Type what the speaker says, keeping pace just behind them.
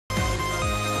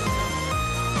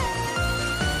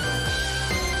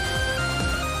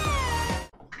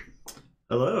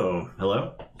Hello.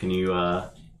 Hello? Can you,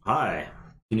 Hi.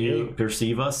 can you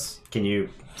perceive us? Can you...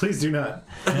 Please do not.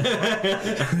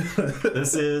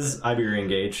 This is Iberian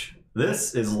Gauge.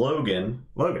 This is Logan.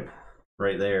 Logan.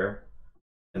 Right there.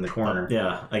 In the corner.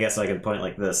 Yeah, I guess I could point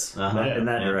like this. Uh-huh. In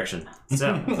that Yeah. direction.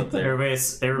 So, everybody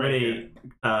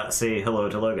say hello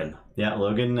to Logan. Yeah,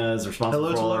 Logan is responsible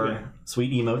Hello for to all Logan. our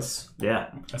sweet emotes Yeah,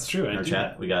 that's true. in our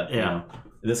chat. We got, Yeah.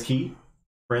 this key,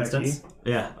 for That instance.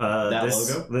 Yeah. That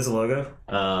this, logo? This logo.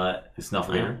 Snuff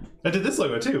Leader. I did this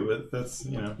logo too, but that's,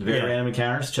 Very Yeah. Random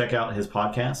Encounters. Check out his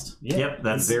podcast. Yeah. Yep, That's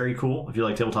that's very cool if you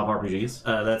like tabletop RPGs.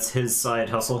 that's his side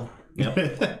hustle.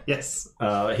 Yep. Yes.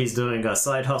 He's doing a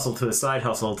side hustle to a side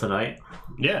hustle tonight.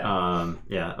 Yeah.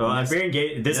 Yeah. Well, Iberian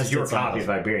Gauge. This is your Nested side copy of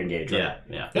hustle. Iberian Gauge, right?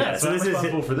 Yeah. Yeah, so so I'm this is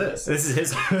responsible for this. This is his.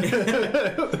 So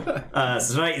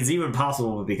tonight is even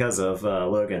possible because of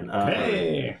Logan.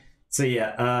 Hey. So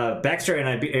yeah, Backstory and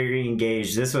Iberian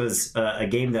Gauge. This was a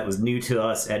game that was new to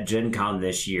us at Gen Con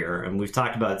this year, and we've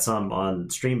talked about it some on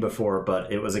stream before.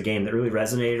 But it was a game that really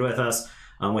resonated with us.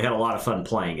 We had a lot of fun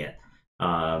playing it.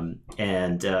 Though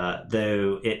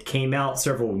it came out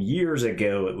several years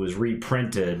ago, it was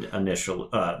reprinted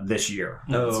this year.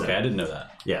 Oh, So, okay. I didn't know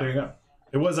that. yeah. There you go.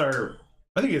 It was our,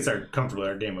 I think it's our comfortable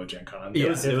our game of Gen Con. It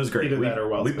was great. Either that or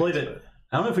well we played it.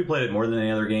 I don't know if we played it more than any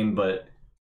other game, but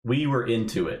we were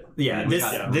into it. Yeah, we this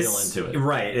got real into it.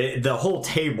 Right. The whole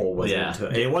table was Yeah. into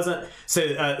it. It wasn't.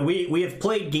 So we have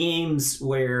played games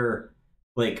where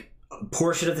like a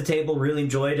portion of the table really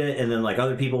enjoyed it, and then like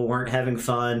other people weren't having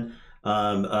fun.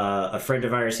 A friend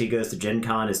of ours, he goes to Gen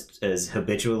Con, is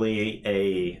habitually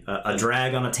a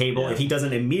drag on a table. Yeah. If he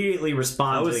doesn't immediately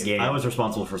respond to the game, I was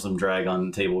responsible for some drag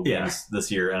on table games this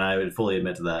year, and I would fully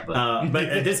admit to that. But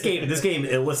this game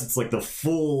elicits like the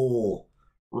full.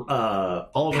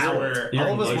 all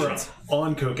of us were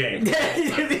on cocaine. Give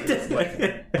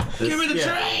me the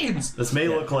trains. This may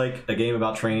look like a game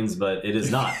about trains, but it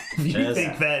is not. You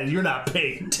think that you're not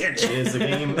paying attention. It is a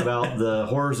game about the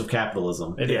horrors of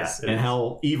capitalism. It is. And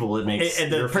how evil it makes. And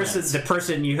the your friends.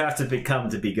 person you have to become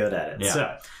to be good at it.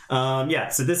 Yeah.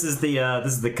 So this is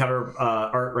the cover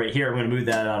art right here. I'm going to move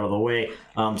that out of the way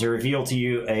to reveal to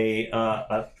you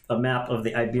a map of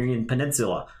the Iberian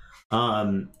Peninsula.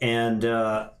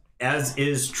 As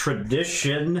is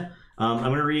tradition, I'm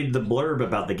going to read the blurb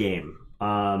about the game.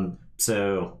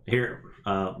 So here,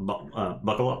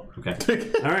 buckle up. Okay.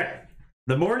 All right.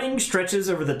 The morning stretches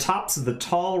over the tops of the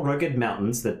tall, rugged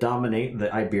mountains that dominate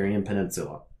the Iberian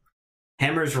Peninsula.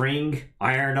 Hammers ring,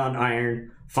 iron on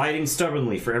iron, fighting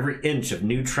stubbornly for every inch of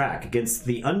new track against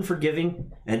the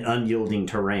unforgiving and unyielding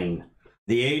terrain.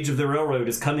 The age of the railroad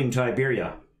is coming to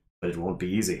Iberia, but it won't be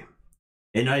easy.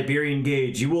 In Iberian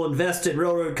Gauge, you will invest in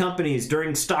railroad companies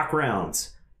during stock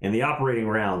rounds. In the operating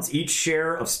rounds, each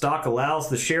share of stock allows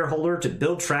the shareholder to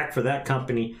build track for that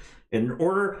company in the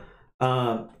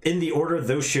order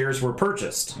those shares were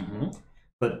purchased. Mm-hmm.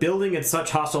 But building in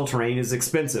such hostile terrain is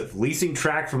expensive. Leasing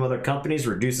track from other companies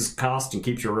reduces cost and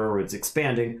keeps your railroads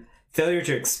expanding. Failure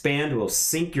to expand will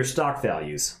sink your stock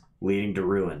values, leading to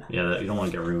ruin. Yeah, you don't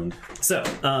want to get ruined. So,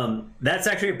 that's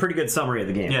actually a pretty good summary of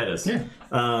the game. Yeah, it is. Yeah.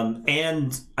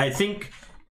 And I think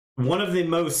one of the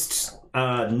most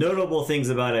notable things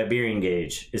about Iberian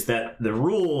Gauge is that the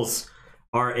rules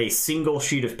are a single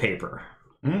sheet of paper,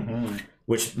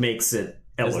 which makes it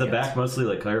elegant. Is the back mostly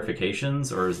like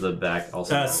clarifications, or is the back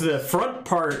also? So the front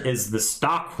part is the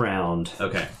stock round.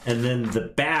 Okay. And then the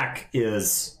back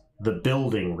is the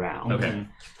building round. Okay.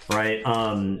 Right?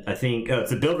 I think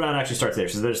the build round actually starts there.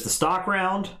 So there's the stock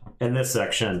round in this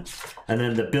section, and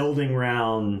then the building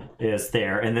round is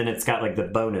there, and then it's got like the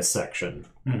bonus section.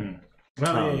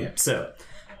 So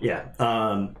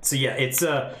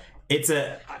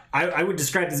I would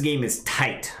describe this game as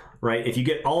tight, right? If you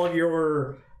get all of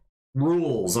your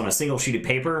rules on a single sheet of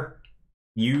paper,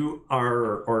 you've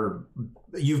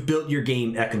built your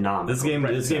game economically.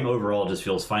 This game overall just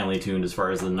feels finely tuned as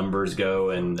far as the numbers go,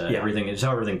 and everything. It's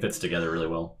how everything fits together really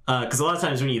well. Because a lot of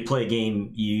times when you play a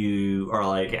game, you are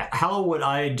like, "How would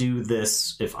I do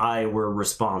this if I were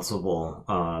responsible?"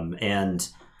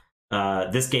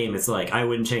 This game, it's like, I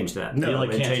wouldn't change that. No, I like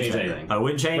wouldn't can't change that. anything. I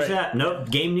wouldn't change Right. that. Nope,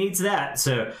 game needs that.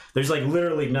 So there's like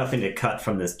literally nothing to cut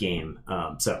from this game.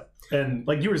 And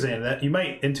like you were saying, that you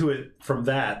might intuit from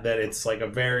that it's like a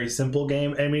very simple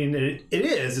game. I mean, it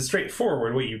is. It's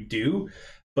straightforward what you do,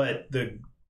 but the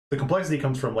complexity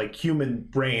comes from like human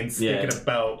brains thinking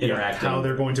about how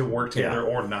they're going to work together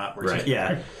or not. Right.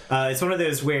 Yeah. It's one of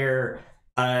those where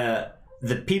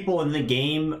the people in the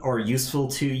game are useful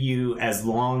to you as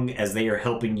long as they are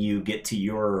helping you get to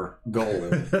your goal,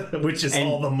 which is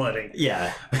all the money.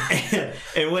 Yeah,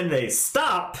 and when they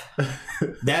stop,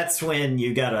 that's when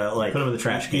you gotta like put them in the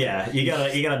trash can. Yeah, you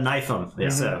gotta knife them. Yeah.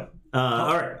 So.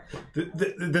 All right.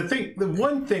 The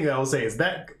one thing that I will say is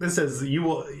that this says it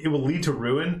will lead to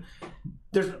ruin.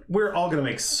 We're all going to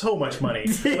make so much money,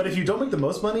 but if you don't make the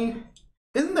most money,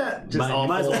 isn't that just awful?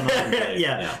 Might as well not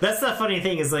yeah, that's the funny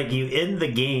thing is like you end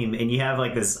the game and you have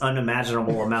like this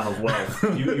unimaginable amount of wealth.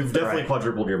 You've definitely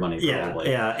quadrupled your money. Probably.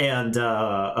 Yeah, and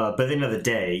but at the end of the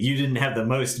day, you didn't have the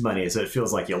most money, so it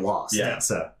feels like you lost. Yeah,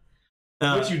 so.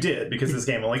 Which you did, because this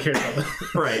game only cares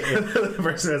about right. the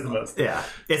person who has the most. Yeah,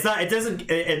 it's not. It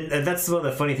doesn't. And that's one of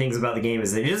the funny things about the game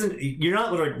is that it doesn't. You're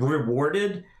not like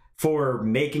rewarded for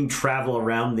making travel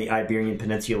around the Iberian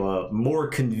Peninsula more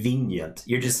convenient.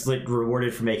 You're just like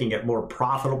rewarded for making it more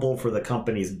profitable for the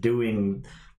companies doing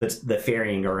the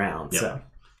ferrying around. Yep. So.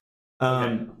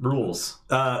 Okay. Rules.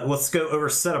 Let's go over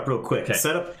setup real quick. Okay.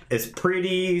 Setup is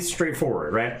pretty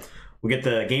straightforward, right? We get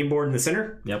the game board in the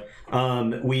center. Yep.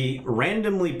 We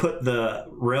randomly put the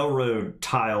railroad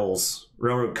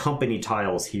company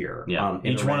tiles here. Yeah.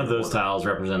 Each one of those tiles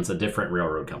represents a different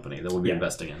railroad company that we'll be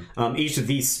investing in. Each of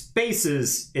these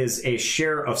spaces is a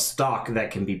share of stock that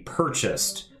can be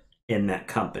purchased in that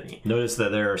company. Notice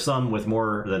that there are some with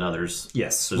more than others.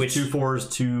 Yes. There's 2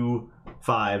 4s, 2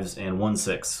 5s, and 1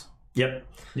 6. Yep.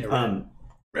 Yeah,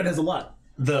 red has a lot.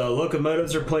 The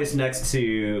locomotives are placed next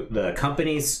to the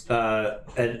companies.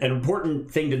 An important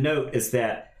thing to note is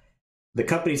that the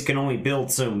companies can only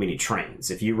build so many trains.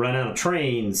 If you run out of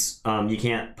trains, you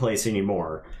can't place any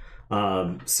more.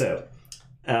 The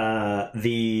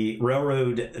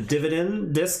railroad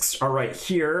dividend discs are right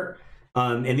here.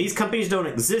 And these companies don't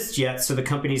exist yet, so the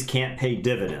companies can't pay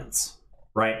dividends.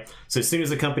 Right? So as soon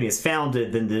as the company is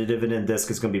founded, then the dividend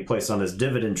disc is going to be placed on this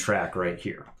dividend track right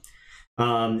here.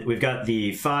 We've got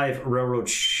the 5 railroad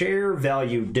share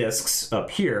value discs up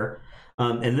here,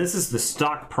 and this is the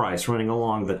stock price running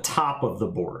along the top of the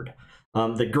board.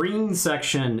 The green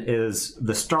section is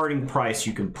the starting price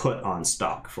you can put on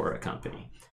stock for a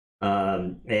company,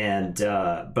 and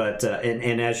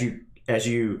as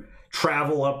you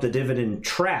travel up the dividend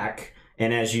track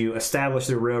and as you establish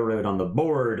the railroad on the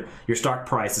board, your stock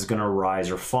price is going to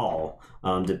rise or fall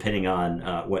depending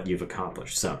on what you've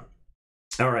accomplished. So,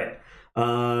 all right.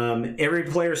 Every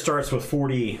player starts with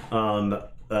 40.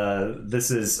 This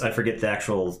is, I forget the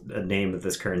actual name of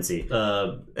this currency.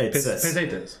 It's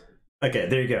pesetas. Okay,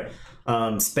 there you go.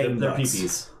 Spain they're bucks.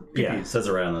 PPs. Yeah, it says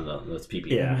around that's PP.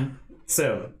 Yeah. Mm-hmm.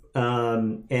 So,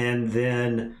 and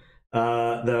then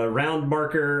the round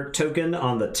marker token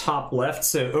on the top left.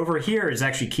 So over here is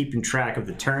actually keeping track of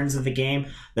the turns of the game.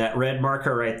 That red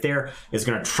marker right there is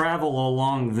going to travel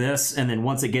along this, and then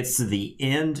once it gets to the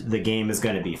end, the game is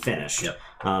going to be finished. Yep.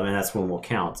 And that's when we'll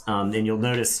count. And you'll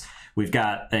notice we've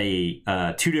got a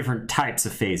 2 different types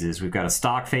of phases. We've got a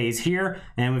stock phase here,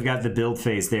 and we've got the build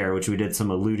phase there, which we did some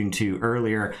alluding to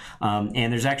earlier.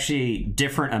 And there's actually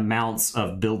different amounts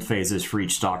of build phases for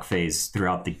each stock phase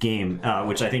throughout the game,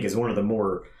 which I think is one of the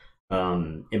more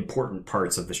important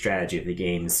parts of the strategy of the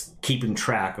game, is keeping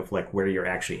track of like where you're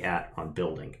actually at on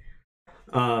building.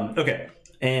 Okay,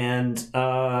 and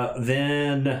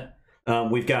then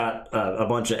we've got a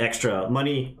bunch of extra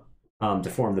money to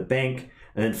form the bank.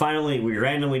 And then finally, we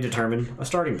randomly determine a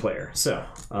starting player. So,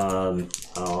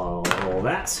 all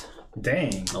that.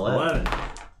 Dang. 11.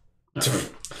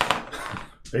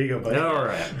 There you go, buddy. All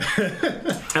right.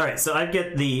 All right, so I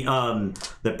get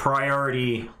the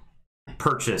priority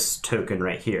purchase token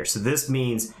right here. So this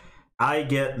means I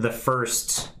get the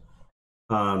first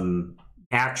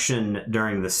action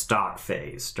during the stock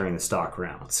phase, during the stock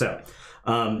round. So,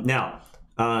 now,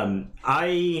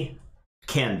 I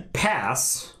can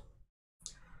pass...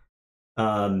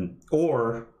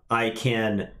 or I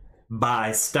can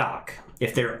buy stock.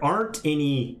 If there aren't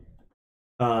any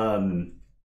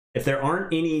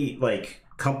like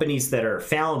companies that are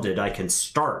founded, I can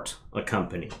start a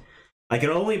company. I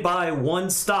can only buy 1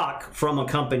 stock from a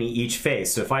company each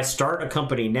phase. So if I start a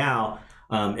company now,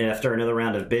 and after another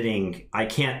round of bidding, I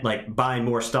can't like buy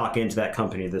more stock into that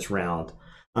company this round.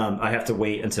 I have to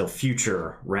wait until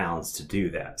future rounds to do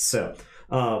that. So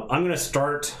I'm going to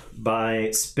start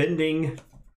by spending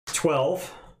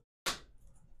 12.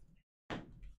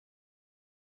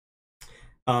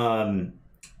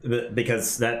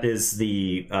 Because that is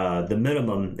the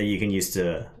minimum that you can use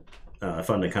to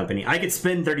fund a company. I could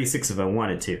spend 36 if I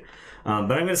wanted to, but I'm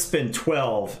going to spend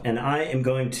 12, and I am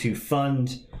going to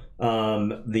fund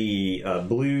the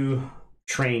blue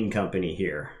train company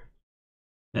here.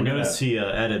 And notice he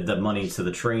added the money to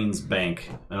the trains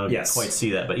bank. I don't quite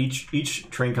see that, but each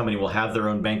train company will have their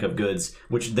own bank of goods,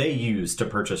 which they use to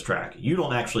purchase track. You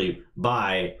don't actually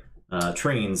buy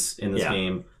trains in this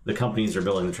game. The companies are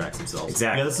building the tracks themselves.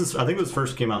 Exactly. Yeah, I think this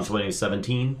first came out in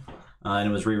 2017, and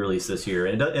it was re-released this year.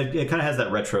 It kind of has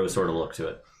that retro sort of look to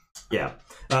it. Yeah.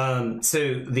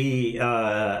 So the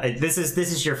this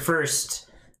is your first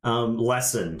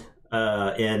lesson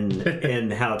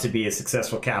in how to be a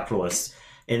successful capitalist.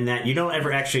 In that you don't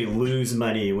ever actually lose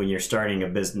money when you're starting a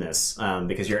business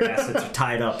because your assets are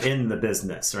tied up in the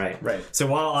business, right? Right. So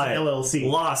while I LLC.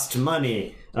 lost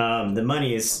money, the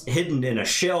money is hidden in a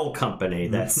shell company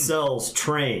that sells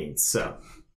trains. So,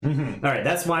 all right,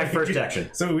 that's my first action.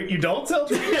 So you don't sell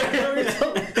trains?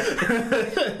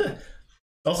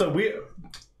 Also,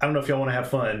 I don't know if y'all want to have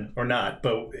fun or not,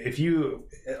 but if you,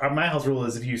 my house rule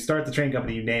is if you start the train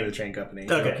company, you name the train company.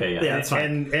 Okay, yeah, that's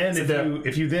fine. And so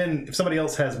if somebody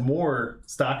else has more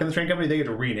stock in the train company, they get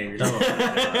to rename your train.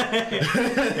 That's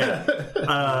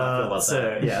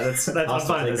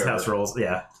fine. This house rules.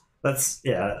 Yeah,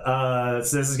 so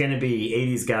this is going to be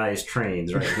 80s guys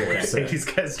trains right here. So.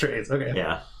 80s guys trains. Okay.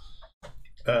 Yeah.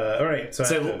 All right.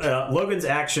 So Logan's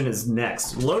action is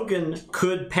next. Logan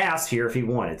could pass here if he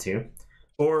wanted to.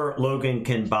 Or Logan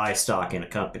can buy stock in a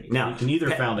company. Now, you can either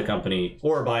found a company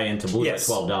or buy into Blue at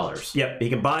 $12. Yep,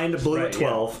 he can buy into Blue at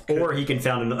 12, or he can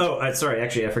found an. Oh, sorry,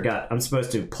 actually, I forgot. I'm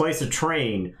supposed to place a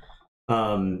train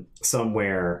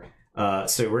somewhere.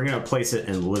 So we're going to place it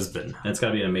in Lisbon. And it's got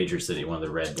to be in a major city, one of the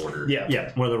red bordered.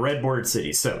 Yeah, one of the red bordered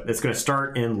cities. So it's going to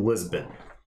start in Lisbon.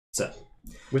 So,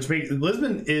 which makes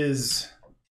Lisbon is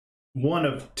one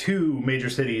of two major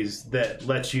cities that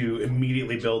lets you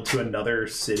immediately build to another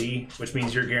city, which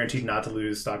means you're guaranteed not to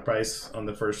lose stock price on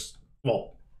the first.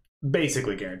 Well,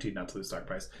 basically guaranteed not to lose stock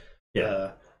price.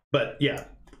 Yeah, but yeah,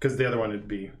 because the other one would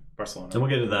be Barcelona. And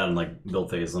we'll get to that in like build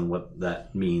phase and what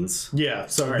that means. Yeah,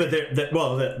 sorry. But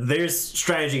there's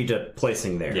strategy to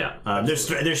placing there. Yeah,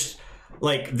 there's.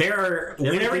 Like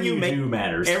whenever you make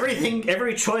matters.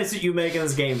 Every choice that you make in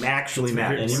this game actually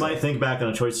matters. And you might think back on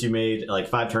a choice you made like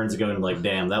 5 turns ago and be like,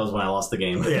 damn, that was when I lost the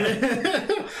game.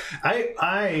 Yeah.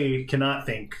 I cannot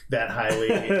think that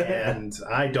highly, and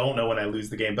I don't know when I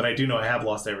lose the game, but I do know I have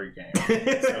lost every game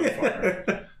so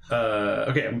far.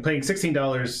 Okay, I'm paying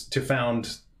 $16 to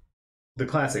found the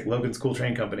classic Logan's Cool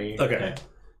Train Company. Okay.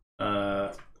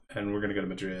 And we're gonna go to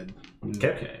Madrid.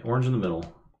 Okay. Orange in the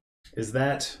middle. Is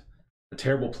that a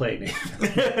terrible play name?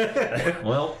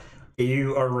 Well,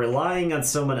 you are relying on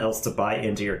someone else to buy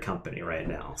into your company right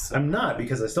now. So. I'm not,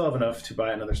 because I still have enough to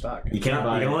buy another stock. You can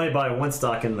only buy one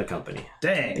stock in the company.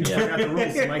 Dang, I forgot the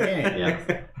rules of my game.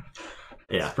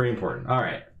 Yeah, it's pretty important. All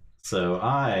right, so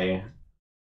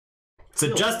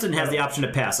Justin has the option to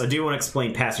pass. I do want to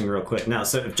explain passing real quick. Now,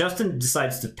 so if Justin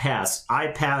decides to pass, I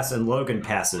pass and Logan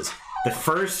passes. The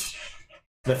first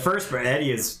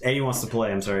Eddie wants to play.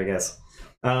 I'm sorry, guys.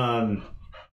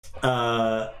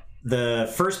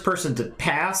 The first person to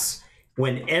pass,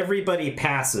 when everybody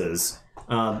passes,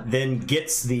 then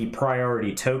gets the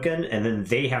priority token, and then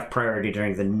they have priority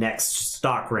during the next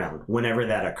stock round, whenever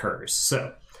that occurs.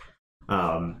 So,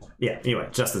 anyway,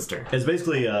 Justin's turn. It's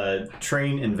basically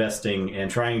train investing and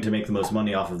trying to make the most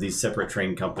money off of these separate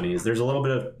train companies. There's a little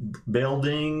bit of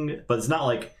building, but it's not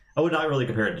like, I would not really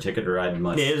compare it to Ticket to Ride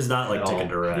much. It is not like Ticket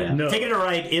to Ride. Yeah. No. Ticket to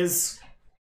Ride is...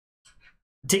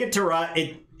 Ticket to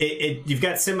Ride, you've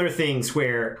got similar things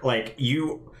where, like,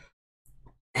 you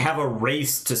have a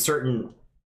race to certain,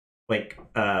 like,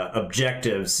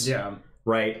 objectives. Yeah.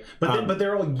 Right? But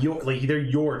they're all they're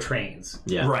your trains.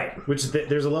 Yeah. Right. Which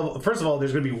there's a level... First of all,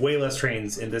 there's going to be way less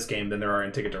trains in this game than there are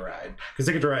in Ticket to Ride. Because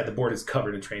Ticket to Ride, the board is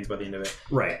covered in trains by the end of it.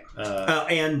 Right.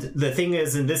 And the thing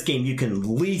is, in this game, you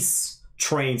can lease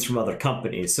trains from other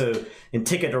companies. So in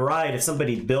Ticket to Ride, if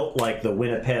somebody built like the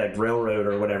Winnipeg Railroad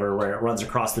or whatever, where it runs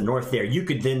across the north there, you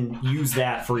could then use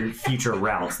that for future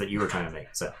routes that you were trying to make.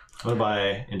 So I'm going to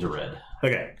buy into red.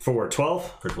 Okay, for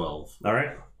 12? For 12. All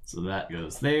right. So that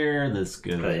goes there. This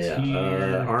goes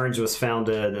here. Orange was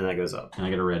founded, and that goes up. And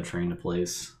I get a red train to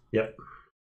place. Yep.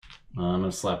 I'm going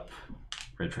to slap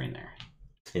red train there.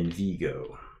 In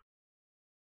Vigo.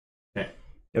 Okay.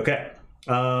 Okay.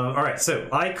 All right, so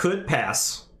I could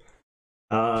pass,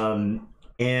 and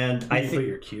I think put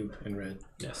your cube in red.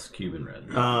 Yes, cube in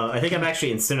red. I think I'm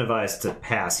actually incentivized to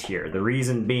pass here. The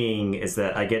reason being is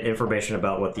that I get information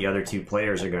about what the other two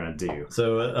players are going to do.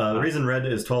 So the reason red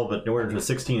is 12, but orange was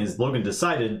 16 is Logan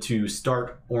decided to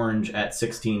start orange at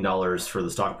 $16 for the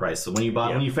stock price. So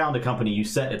when you found a company, you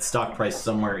set its stock price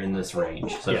somewhere in this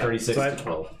range. So 36 to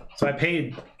 12. So I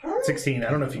paid 16.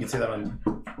 I don't know if you can see that on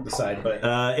the side, but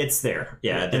it's there.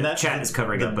 Yeah, and that chat is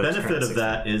covering up. The benefit of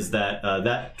that is that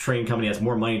that train company has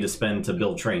more money to spend to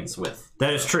build trains with.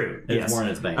 That is true. It's more in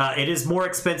its bank. It is more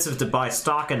expensive to buy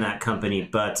stock in that company,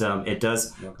 but it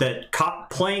does that.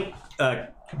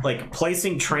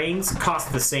 Placing trains costs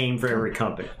the same for every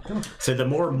company. So the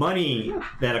more money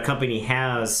that a company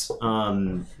has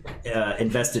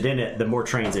invested in it, the more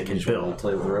trains it can build.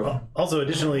 Play with the rope. Also,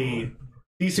 additionally,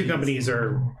 these two companies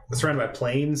are surrounded by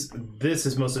plains. This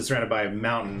is mostly surrounded by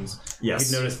mountains.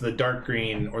 Yes. You'd notice the dark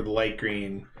green or the light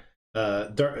green.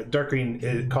 Dark green,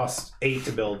 it costs 8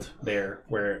 to build there,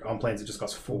 where on plains it just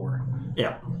costs 4.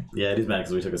 Yeah. Yeah, he's mad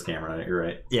because we took his camera. You're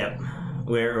right. Yeah.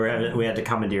 We had to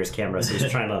commandeer his camera, so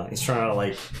he's trying to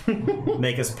like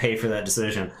make us pay for that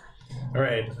decision. All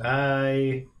right,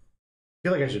 I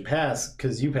feel like I should pass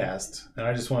because you passed, and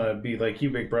I just want to be like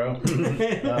you, big bro.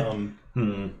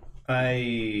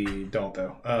 I don't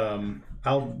though.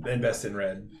 I'll invest in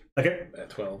red. Okay. At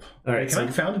 12. All right. Can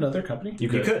I found another company? You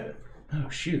could. Oh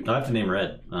shoot. I have to name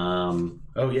red. Oh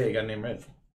yeah, you got to name red.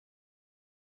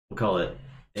 We'll call it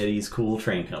Eddie's Cool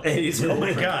Train Company. Eddie's Oh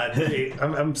my god, hey,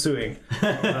 I'm suing.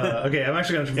 Okay, I'm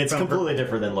actually going to. It's completely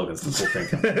different than Logan's Cool Train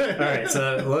Company. All right,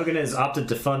 so Logan has opted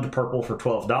to fund purple for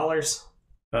 $12.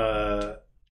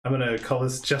 I'm gonna call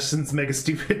this Justin's Mega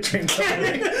Stupid Train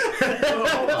Company.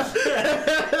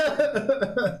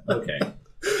 Okay.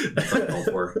 That's uncalled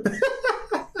for.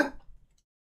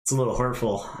 It's a little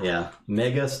hurtful. Yeah.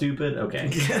 Mega stupid? Okay.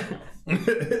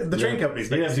 The train company's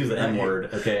You have to use the M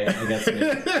word, okay? Against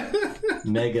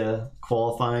me. Mega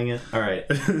qualifying it. All right.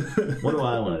 What do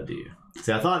I want to do?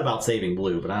 See, I thought about saving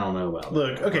blue, but I don't know about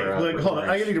Look, that. okay, look, hold on.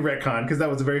 I need to retcon because that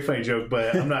was a very funny joke,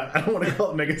 but I don't want to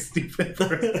call it Mega Stupid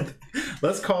first.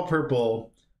 Let's call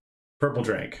purple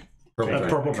drink.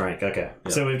 Purple drink, okay.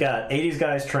 Yep. So we've got 80s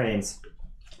Guys Trains,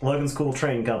 Logan's Cool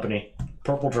Train Company,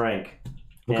 Purple Drink.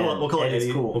 We'll call it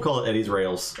Eddie's Cool. We'll call it Eddie's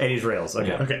Rails. Eddie's Rails, okay.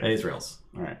 Yeah, okay. Eddie's Rails.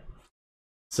 All right.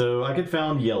 So I could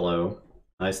found yellow.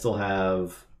 I still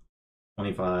have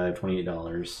 $25,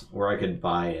 $28, or I could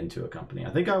buy into a company.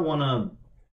 I think I want to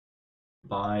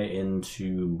buy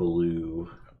into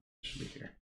blue. Should be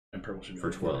here. And purple should be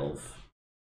for 12.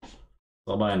 So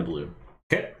I'll buy into blue.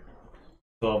 Okay.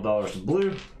 $12 to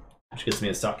blue. Which gets me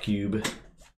a stock cube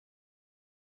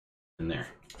in there.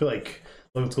 I feel like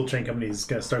Logan's Cool Train Company is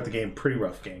going to start the game pretty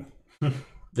rough game.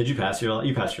 Did you pass your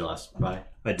last buy?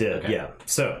 I did, okay. Yeah.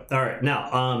 So, all right. Now,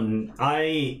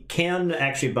 I can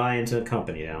actually buy into a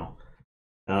company now.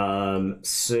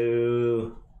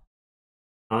 So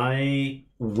I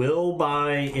will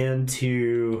buy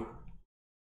into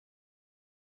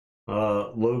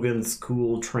Logan's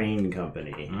Cool Train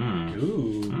Company.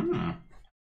 Ooh.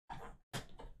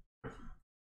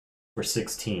 For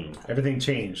 16. Everything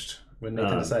changed when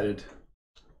Nathan decided to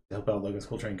help out Logan's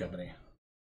Cool Train Company.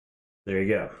 There you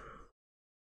go.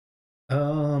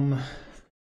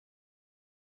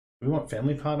 We want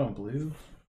Family Pot on blue?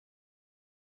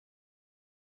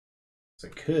 So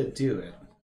I could do it.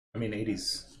 I mean,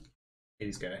 80s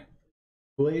guy.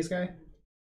 Cool 80s guy?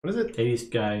 What is it? 80s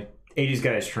guy. 80s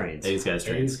Guys Trains. 80s Guys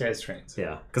Trains. 80s Guys Trains.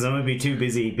 Yeah, because I'm going to be too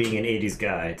busy being an 80s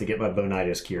guy to get my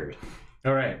bonitis cured.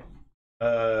 All right.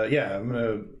 Yeah, I'm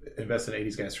going to invest in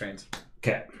 80s Guys Trains.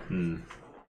 Okay. I'm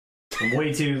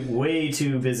way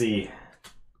too busy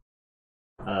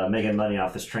making money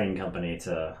off this train company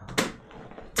to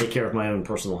take care of my own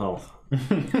personal health.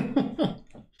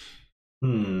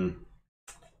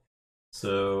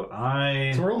 So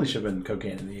So we're only shipping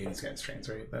cocaine in the 80s Guys Trains,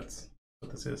 right? That's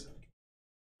what this is.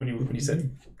 When you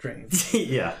said trains.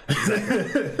 Yeah,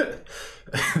 exactly.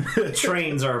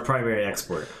 Trains are our primary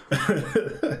export.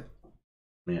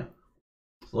 Yeah.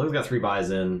 So Logan's got 3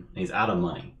 buys in, and he's out of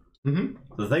money. Mm-hmm.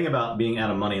 The thing about being out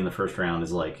of money in the first round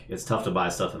is, like, it's tough to buy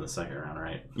stuff in the second round,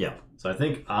 right? Yeah. So I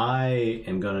think I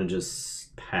am going to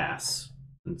just pass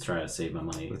and try to save my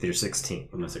money. With your 16.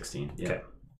 With my 16, yeah. Okay.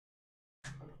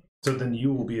 So then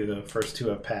you will be the first to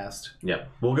have passed. Yeah.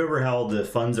 We'll go over how the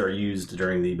funds are used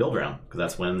during the build round, because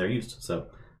that's when they're used. So,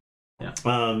 yeah.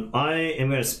 I am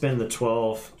going to spend the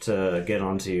 12 to get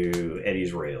onto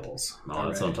Eddie's Rails. Oh,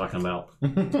 that's what I'm talking about.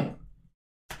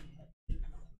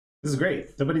 This is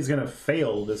great. Nobody's going to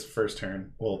fail this first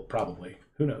turn. Well, probably.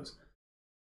 Who knows?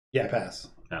 Yeah, pass.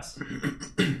 Pass.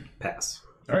 Pass.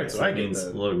 All right, so that I get means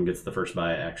Logan gets the first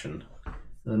buy action.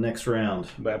 The next round.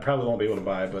 But I probably won't be able to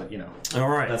buy, but, you know. All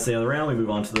right. That's the other round. We move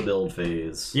on to the build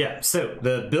phase. Yeah, so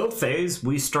the build phase,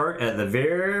 we start at the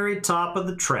very top of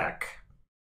the track.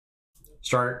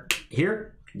 Start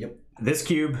here. Yep. This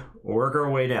cube, work our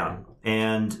way down.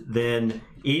 And then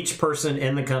each person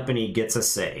in the company gets a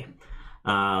say.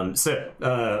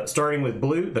 Starting with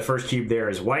blue, the first cube there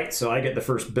is white, so I get the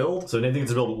first build. So Nathan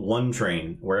gets to build one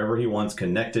train wherever he wants,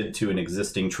 connected to an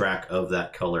existing track of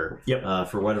that color. Yep.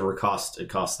 For whatever cost it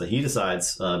costs that he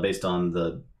decides based on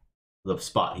the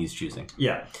spot he's choosing.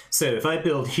 Yeah. So if I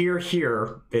build here,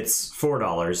 it's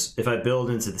 $4. If I build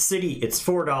into the city, it's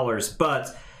 $4,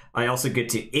 but I also get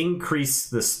to increase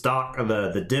the stock of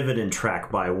the dividend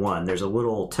track by 1. There's a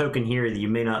little token here that you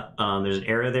may not, there's an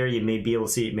arrow there, you may be able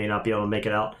to see it, may not be able to make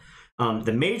it out.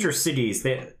 The major cities,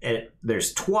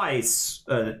 there's twice,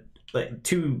 like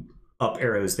 2 up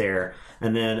arrows there,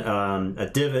 and then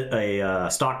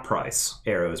a stock price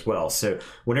arrow as well. So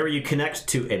whenever you connect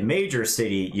to a major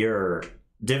city, your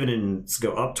dividends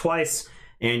go up twice,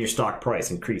 and your stock price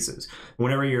increases.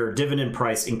 Whenever your dividend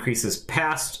price increases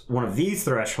past one of these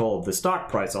thresholds, the stock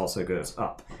price also goes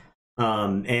up.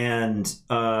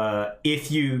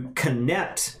 If you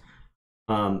connect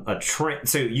a train,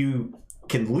 so you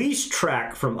can lease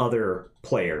track from other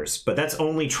players, but that's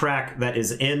only track that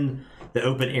is in the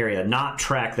open area, not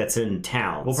track that's in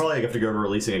towns. We'll probably have to go over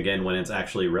leasing again when it's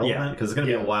actually relevant, because it's going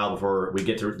to be a while before we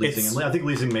get to leasing. And I think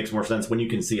leasing makes more sense when you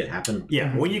can see it happen.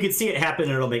 Yeah, when you can see it happen,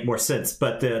 it'll make more sense.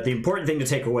 But the important thing to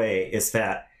take away is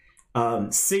that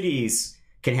cities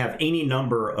can have any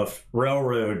number of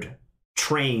railroad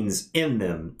trains in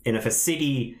them, and if a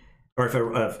city or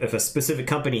if a specific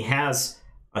company has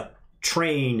a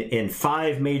train in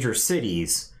 5 major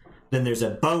cities, then there's a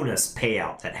bonus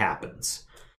payout that happens.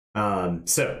 All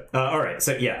right,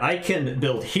 so yeah, I can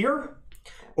build here,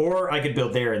 or I could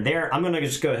build there and there. I'm gonna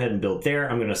just go ahead and build there.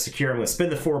 I'm gonna secure, I'm gonna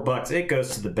spend the $4, it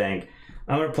goes to the bank.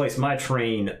 I'm gonna place my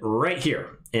train right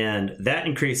here, and that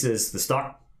increases the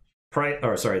stock price,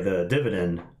 or sorry, the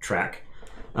dividend track.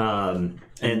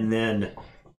 And then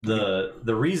the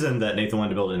reason that Nathan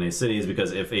wanted to build in a city is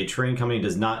because if a train company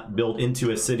does not build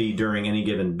into a city during any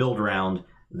given build round,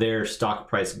 their stock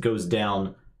price goes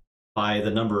down by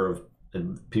the number of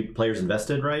players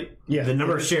invested, right? Yeah, the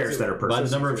number of shares that are purchased. By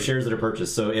the number of shares that are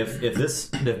purchased. So if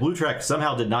Blue Track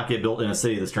somehow did not get built in a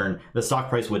city this turn, the stock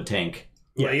price would tank.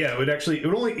 Yeah,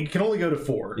 it can only go to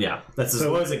 4. Yeah, that's as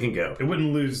low as it can go. It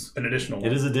wouldn't lose an additional 1.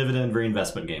 It is a dividend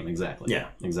reinvestment game, exactly. Yeah,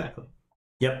 exactly.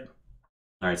 Yep.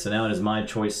 All right, so now it is my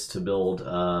choice to build.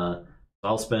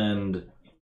 I'll spend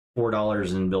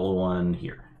 $4 and build one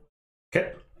here.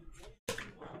 Okay.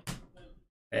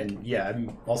 And yeah,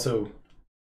 I'm also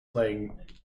playing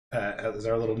as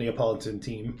our little Neapolitan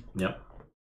team. Yep.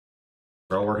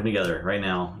 We're all working together right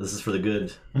now. This is for the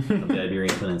good of the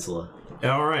Iberian Peninsula.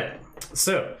 All right.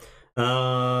 So,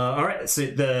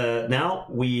 now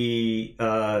we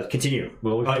continue.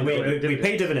 Well, we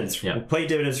pay dividends. Yeah. We pay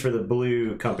dividends for the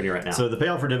blue company right now. So the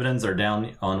payout for dividends are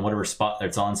down on whatever spot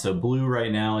it's on. So blue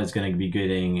right now is going to be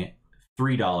getting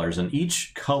 $3, and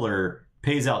each color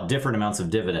pays out different amounts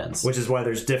of dividends, which is why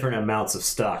there's different amounts of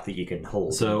stock that you can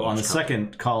hold. So on the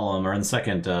second column, or in the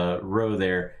second row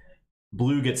there,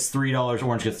 blue gets $3,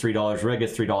 orange gets $3, red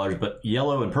gets $3, but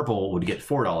yellow and purple would get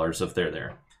 $4 if they're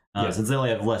there. Since they only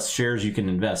have less shares you can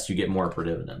invest, you get more per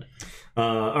dividend.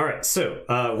 All right,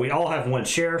 so we all have 1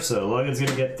 share, so Logan's going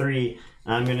to get 3,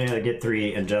 I'm going to get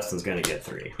 3, and Justin's going to get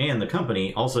 3. And the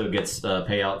company also gets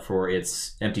payout for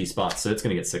its empty spots, so it's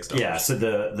going to get $6. Yeah, so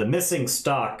the missing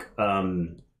stock,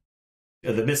 the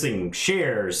missing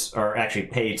shares are actually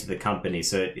paid to the company,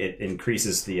 so it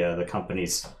increases the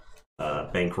company's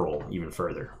bankroll even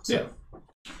further. So. Yeah.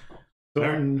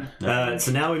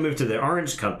 So now we move to the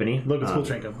orange company. Logan's Cool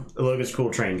Train Company. Logan's Cool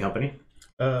Train Company.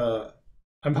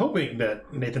 I'm hoping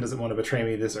that Nathan doesn't want to betray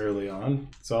me this early on,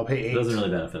 so I'll pay 8. It doesn't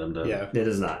really benefit him, does it? Yeah. It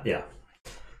does not, yeah.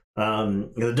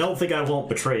 Don't think I won't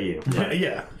betray you.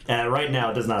 Yeah. Right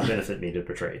now, it does not benefit me to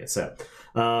betray you. So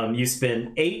you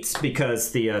spend 8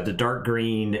 because the dark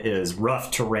green is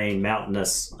rough terrain,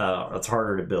 mountainous. It's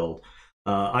harder to build.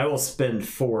 I will spend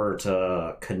 4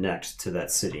 to connect to that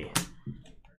city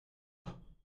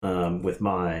with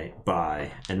my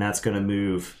buy, and that's going to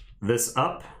move this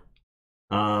up.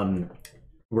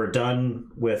 We're done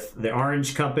with the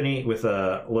orange company, with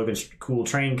Logan's Cool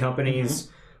Train Companies.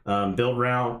 Build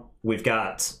round. We've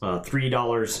got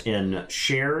 $3 in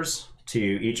shares to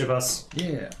each of us.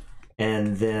 Yeah.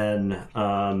 And then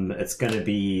it's going to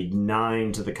be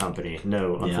 9 to the company.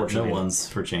 No, unfortunately, no ones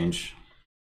for change.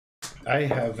 I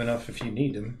have enough if you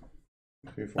need them.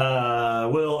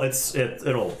 Well,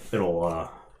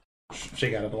 it'll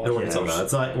shake out of the water.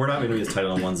 It's not. We're not going to be as tight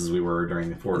on ones as we were during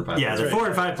the 4 and 5. Yeah, the 4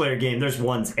 and 5 player game. There's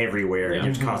ones everywhere, and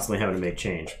you're constantly having to make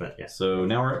change. But yeah. So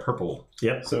now we're at purple.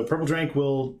 Yep. So purple drink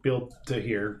will build to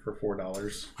here for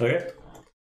 $4. Okay.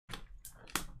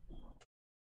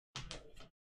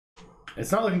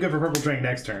 It's not looking good for purple drink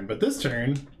next turn, but this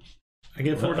turn I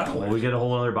get $4. Well, we get a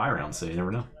whole other buy round, so you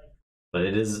never know. But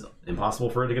it is impossible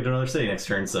for it to get to another city next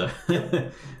turn, so...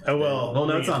 Oh, well... Well,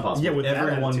 no, it's not possible. Yeah, with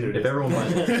everyone, if everyone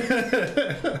buys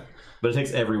it. But it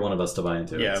takes every one of us to buy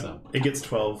into it. Yeah, so. it gets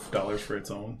 $12 for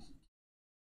its own.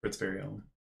 For its very own.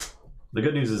 The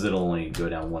good news is it'll only go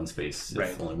down one space right.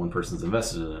 if only one person's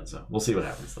invested in it, so we'll see what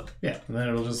happens, though. Yeah, and then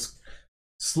it'll just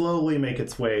slowly make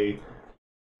its way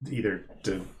either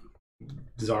to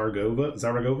Zaragoza,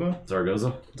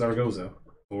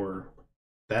 or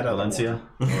that Valencia,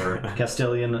 or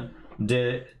Castellan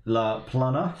de la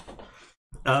Plana.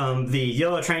 The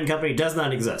Yellow Train Company does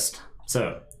not exist,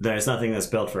 so there's nothing that's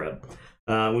built for it.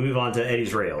 We move on to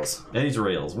Eddie's Rails. Eddie's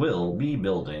Rails will be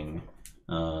building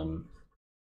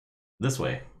this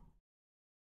way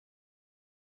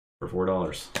for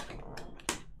 $4.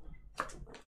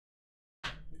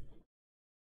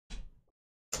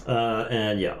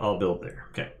 And yeah, I'll build there.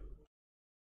 Okay.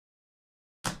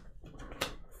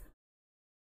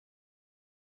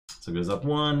 So it goes up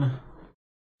 1,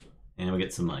 and we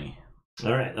get some money.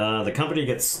 All right, the company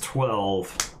gets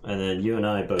 12, and then you and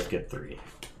I both get 3.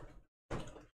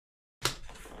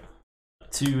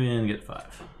 2 and get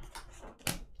 5.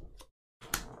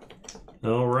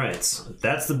 All right,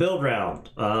 that's the build round.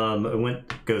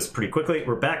 It goes pretty quickly.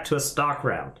 We're back to a stock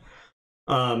round.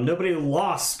 Nobody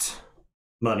lost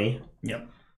money. Yep.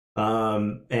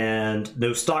 And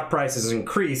no stock prices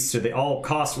increased, so they all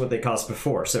cost what they cost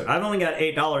before. So I've only got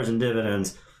 $8 in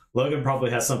dividends. Logan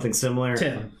probably has something similar.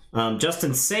 10.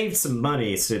 Justin saved some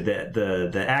money, so that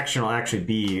the action will actually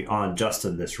be on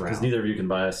Justin this round. Because neither of you can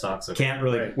buy a stock, so Can't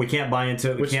really, right. We can't buy into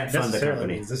it. We Which can't fund the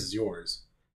company. Means this is yours.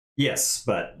 Yes,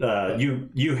 but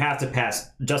you have to pass.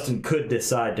 Justin could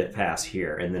decide to pass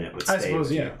here, and then it would stay. I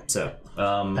suppose, yeah. So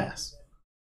Pass.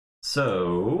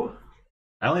 So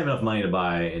I only have enough money to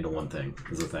buy into one thing.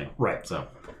 Is the thing, right? So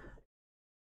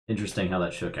interesting how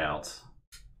that shook out.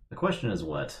 The question is,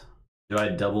 what do I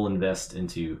double invest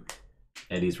into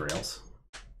Eddie's Rails,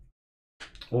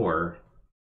 or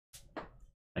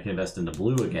I can invest into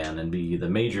blue again and be the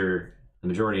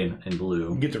majority in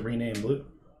blue. You get to rename blue.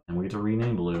 And we get to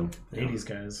rename blue. 80s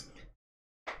guys.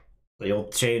 You'll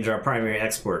change our primary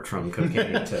export from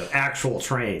cocaine to actual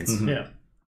trains. Mm-hmm. Yeah.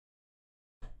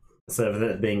 Instead of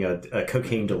it being a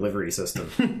cocaine delivery system.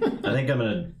 I think I'm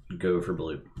going to go for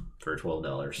blue for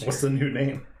 $12. What's the new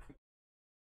name?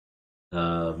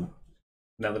 Now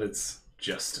that it's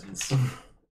Justin's.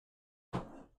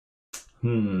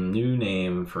 New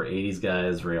name for 80s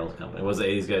Guys Rail Company. Was it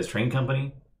 80s Guys Train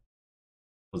Company?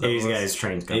 80s Guys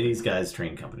Train Company. 80s Guys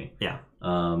Train Company. Yeah.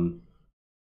 You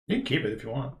can keep it if you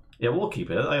want. Yeah, we'll keep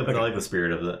it. I like the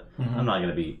spirit of it. Mm-hmm. I'm not going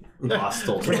to be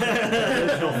hostile to the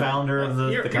original founder of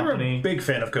the company. You're a big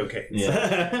fan of cocaine.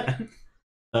 Yeah.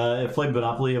 I've played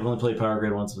Monopoly. I've only played Power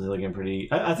Grid once, but the game pretty...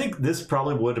 I think this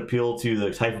probably would appeal to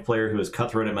the type of player who is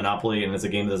cutthroat at Monopoly, and it's a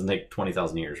game that doesn't take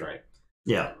 20,000 years, right?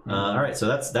 Yeah. All right, so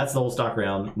that's the whole stock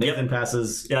round. Nathan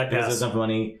passes. Yeah, I because he pass. has enough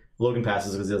money. Logan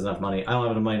passes because he has enough money. I don't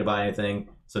have enough money to buy anything,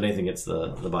 so Nathan gets the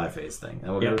buy phase thing.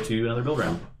 And we'll go to another build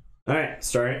round. All right,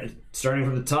 starting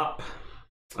from the top.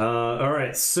 All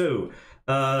right, so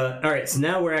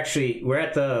now we're at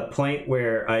the point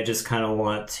where I just kind of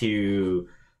want to,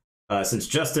 since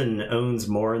Justin owns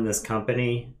more in this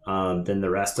company than the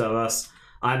rest of us,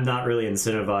 I'm not really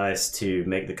incentivized to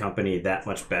make the company that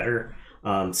much better.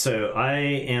 So I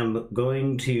am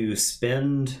going to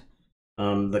spend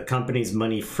the company's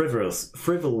money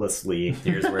frivolously.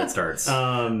 Here's where it starts.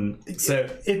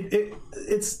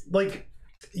 It's like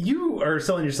you are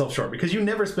selling yourself short because you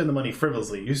never spend the money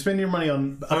frivolously. You spend your money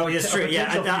on... Oh, yes, true.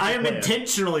 Yeah, I am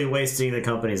intentionally wasting the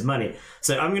company's money.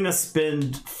 So I'm going to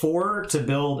spend 4 to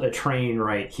build a train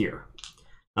right here.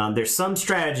 There's some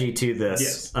strategy to this,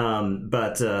 yes.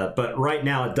 But right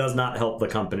now it does not help the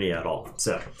company at all.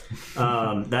 So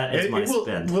that is my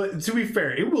spend. To be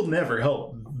fair, it will never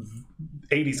help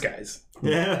 80s guys.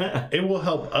 It will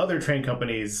help other train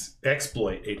companies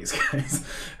exploit 80s guys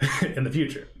in the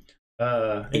future.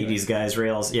 80s guys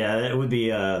rails. Yeah, it would be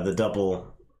the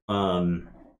double the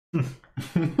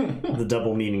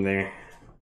double meaning there.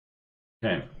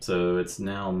 Okay, so it's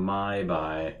now my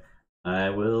buy. I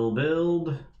will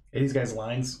build 80s guys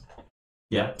lines.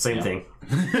 Yeah, same thing.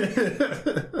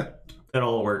 It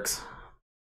all works.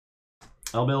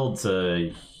 I'll build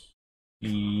to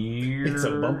here. It's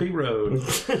a bumpy road.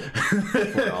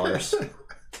 $4.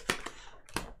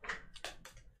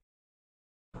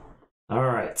 All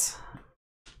right.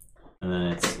 And then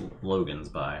it's Logan's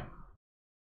buy.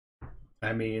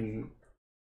 I mean,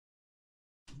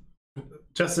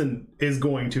 Justin is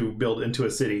going to build into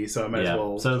a city, so I might as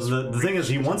well... So the thing is,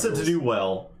 he wants it to do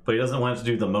well, but he doesn't want it to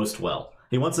do the most well.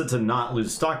 He wants it to not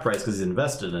lose stock price because he's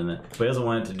invested in it, but he doesn't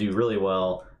want it to do really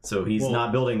well. So he's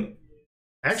not building.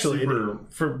 Actually,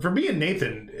 for me and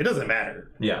Nathan, it doesn't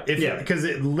matter. Yeah, because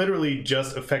it literally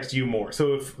just affects you more.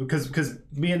 So because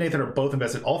me and Nathan are both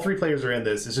invested, all 3 players are in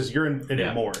this. It's just you're in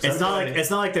it more. So it's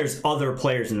not like there's other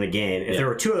players in the game. If there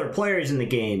were 2 other players in the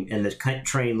game and the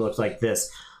train looked like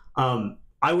this,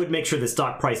 I would make sure the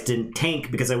stock price didn't tank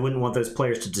because I wouldn't want those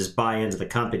players to just buy into the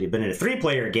company. But in a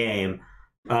 3-player game,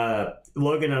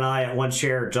 Logan and I at 1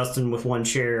 share, Justin with 1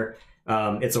 share,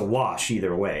 it's a wash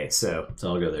either way. So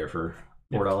I'll go there for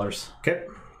 $4. Okay.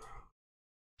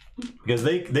 Because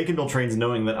they can build trains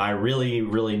knowing that I really,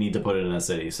 really need to put it in a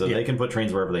city. So they can put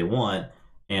trains wherever they want.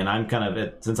 And I'm kind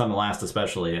of, since I'm the last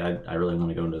especially, I really want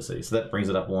to go into a city. So that brings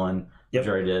it up 1, which I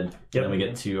already did. And then we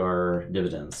get to our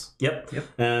dividends. Yep.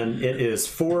 And it is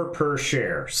 4 per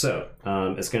share. So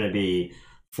it's going to be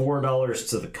 $4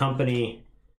 to the company.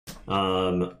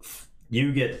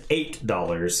 You get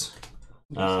 $8.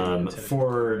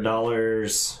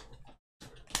 $4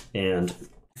 and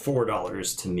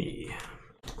 $4 to me.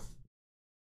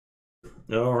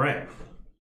 All right.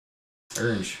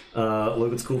 Orange.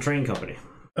 Logan's Cool Train Company.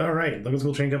 All right, Logan's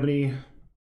Cool Train Company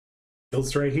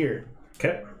builds right here.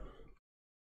 Okay.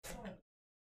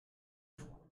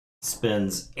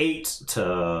 Spends 8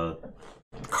 to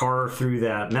carve through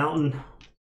that mountain.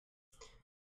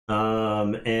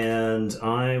 And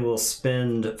I will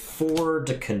spend 4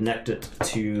 to connect it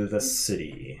to the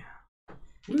city.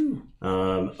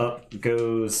 Up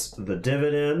goes the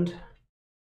dividend,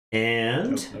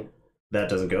 and that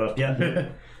doesn't go up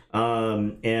yet.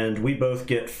 And we both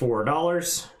get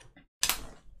 $4.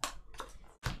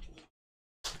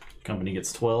 Company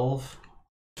gets 12.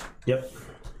 Yep.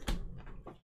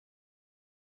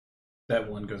 That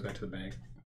 1 goes back to the bank.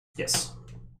 Yes.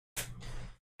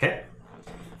 Okay.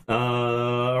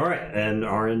 All right, and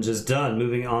orange is done.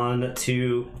 Moving on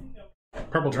to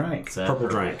Purple Drank. Purple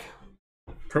Drank.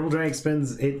 Purple Drank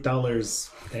spends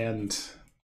 $8 and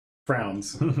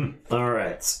frowns. All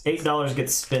right, $8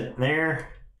 gets spent there.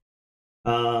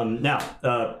 Now,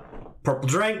 Purple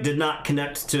Drank did not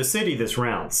connect to a city this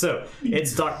round, so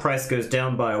its stock price goes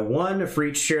down by 1 for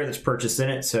each share that's purchased in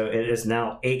it. So it is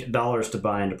now $8 to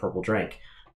buy into Purple Drank.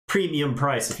 Premium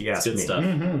price, if you ask me. Stuff.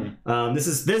 This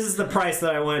is the price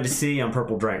that I wanted to see on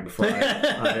Purple Drank before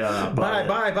I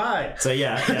buy. So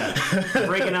yeah,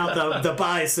 breaking out the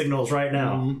buy signals right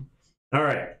now. All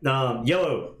right,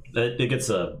 yellow. It gets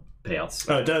payouts.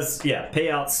 Oh, it does. Yeah,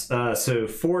 payouts. So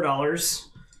 $4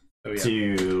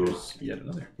 to yet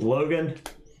another Logan,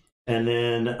 and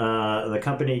then the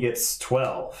company gets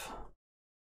 12.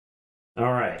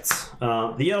 All right.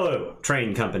 The Yellow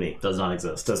Train Company Does not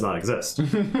exist. does not exist.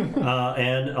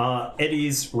 And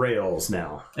Eddie's Rails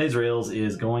now. Eddie's Rails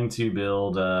is going to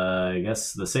build, I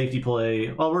guess, the safety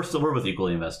play. Well, we're both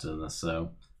equally invested in this,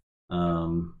 so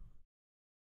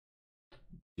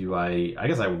I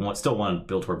guess I still want to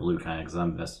build toward blue, kind of, because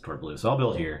I'm invested toward blue. So I'll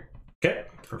build here. Okay.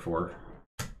 For 4.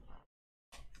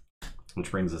 Which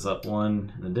brings us up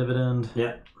 1 in the dividend.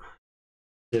 Yeah.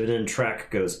 Dividend track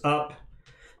goes up.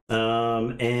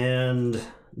 And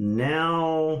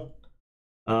now,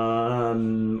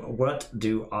 what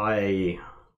do I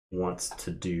want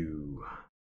to do?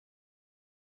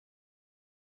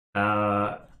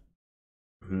 I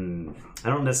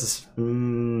don't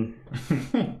necessarily.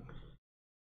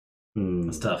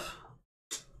 It's tough.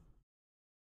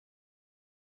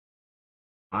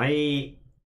 I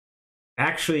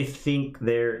actually think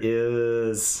there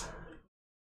is.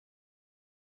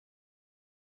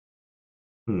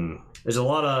 There's a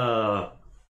lot of.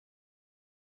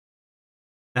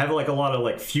 I have like a lot of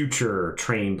like future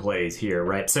train plays here,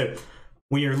 right? So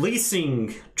when you're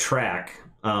leasing track,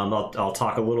 I'll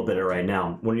talk a little bit right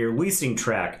now. When you're leasing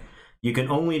track, you can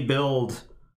only build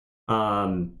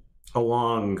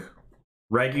along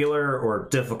regular or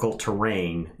difficult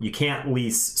terrain. You can't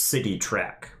lease city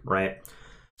track, right?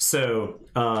 So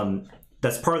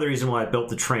that's part of the reason why I built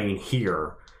the train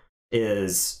here.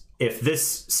 Is if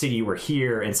this city were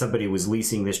here and somebody was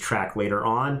leasing this track later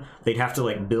on, they'd have to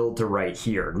like build to right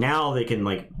here. Now they can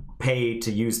like pay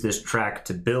to use this track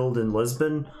to build in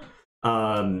Lisbon,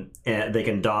 and they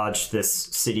can dodge this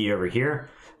city over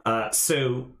here.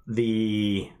 So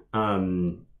the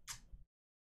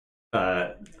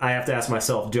I have to ask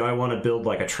myself, do I want to build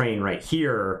like a train right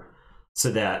here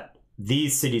so that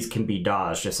these cities can be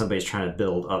dodged if somebody's trying to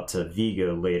build up to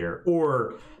Vigo later,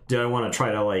 or do I want to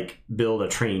try to like build a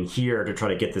train here to try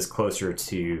to get this closer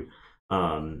to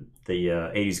the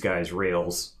 80s guys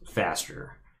rails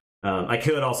faster? I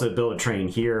could also build a train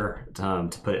here to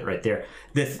put it right there.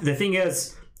 The thing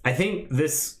is, I think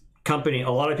this company, a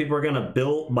lot of people are going to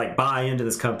buy into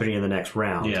this company in the next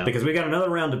round, because we got another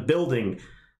round of building,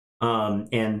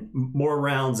 and more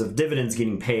rounds of dividends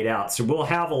getting paid out. So we'll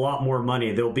have a lot more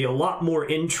money. There'll be a lot more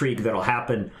intrigue that'll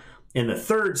happen in the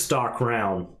third stock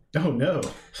round. Oh no!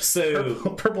 So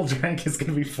purple drink is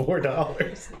going to be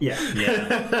 $4. Yeah.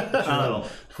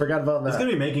 Forgot about that. It's going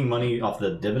to be making money off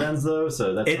the dividends though,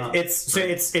 so that's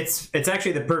it's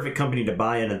actually the perfect company to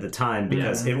buy in at the time,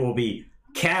 because it will be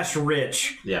cash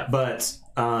rich, but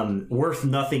worth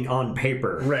nothing on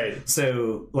paper. Right.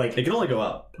 So like it can only go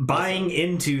up. Buying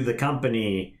into the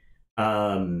company,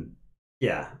 will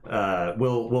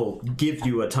give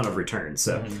you a ton of returns.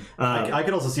 So I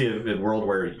could also see a world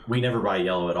where we never buy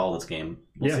yellow at all this game.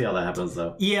 We'll see how that happens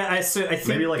though. Yeah, I think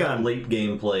maybe like a late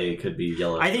game play could be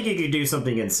yellow. I think you could do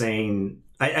something insane.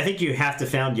 I think you have to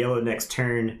found yellow next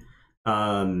turn.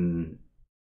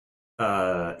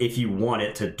 If you want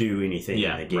it to do anything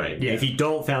in the game. Right. If you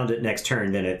don't found it next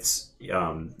turn, then it's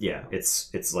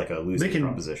it's like a losing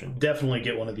proposition. Definitely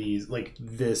get one of these, like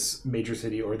this major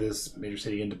city or this major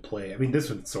city, into play. I mean, this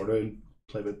would sort of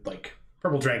play with, like,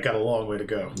 purple drank got a long way to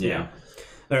go. Yeah.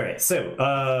 All right. So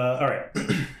all right.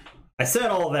 I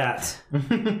said all that.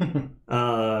 Talking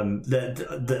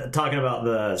about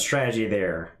the strategy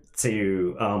there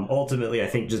to ultimately, I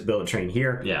think, just build a train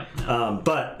here. Yeah.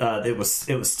 But it was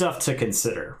stuff to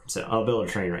consider. So I'll build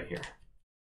a train right here.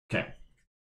 Okay.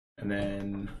 And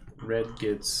then red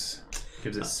gives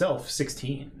itself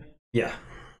 16. Yeah.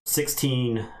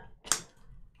 16.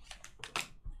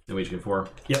 And we each get 4.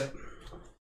 Yep.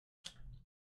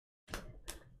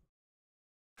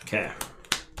 Okay.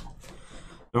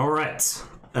 All right.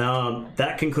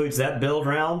 That concludes that build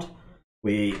round.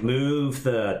 We move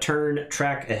the turn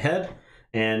track ahead,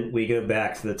 and we go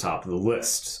back to the top of the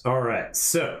list. All right,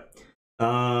 so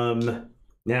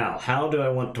now, how do I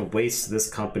want to waste this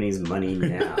company's money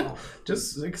now?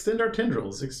 Just extend our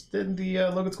tendrils. Extend the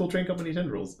Logan School Train Company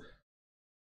tendrils.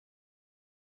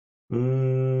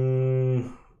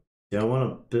 Do I want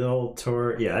to build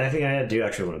toward... Yeah, I think I do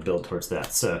actually want to build towards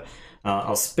that. So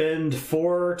I'll spend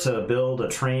 4 to build a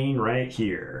train right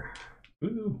here.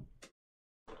 Ooh.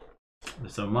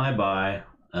 So my buy,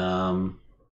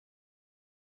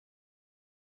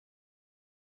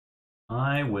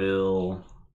 I will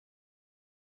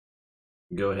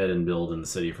go ahead and build in the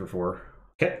city for 4.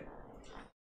 Okay.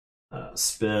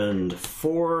 Spend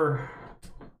 4.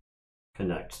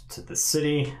 Connect to the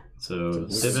city. So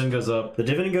the dividend goes up. The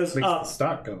dividend goes up. The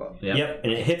stock go up. Yep,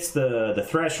 and it hits the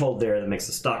threshold there that makes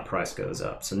the stock price goes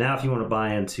up. So now if you want to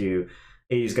buy into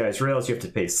 80s Guys Rails, you have to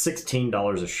pay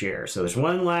 $16 a share. So there's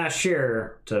one last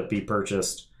share to be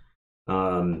purchased.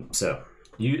 So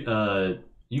you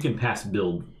can pass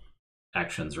build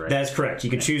actions, right? That's correct.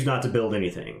 You can choose not to build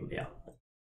anything. Yeah.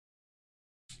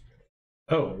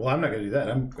 Oh, well, I'm not going to do that.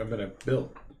 I'm going to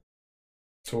build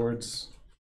towards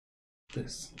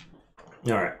this.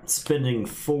 All right, spending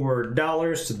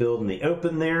 $4 to build in the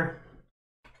open there.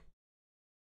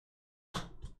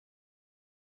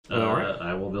 All right,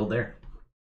 I will build there.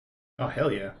 Oh,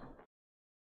 hell yeah.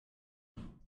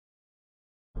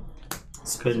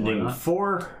 Spending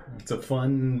 4. It's a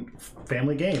fun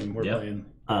family game we're playing.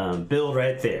 Build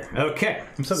right there. Okay.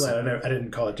 I'm so glad I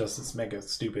didn't call it Justice Mega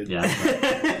Stupid. Yeah, I'm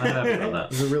happy about that.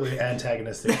 It was a really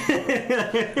antagonistic.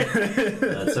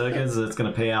 So it's going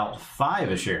to pay out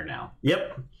 5 a share now.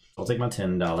 Yep. I'll take my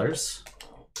 $10.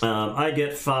 I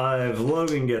get 5,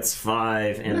 Logan gets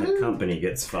 5, and the company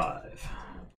gets 5.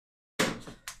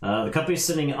 The company's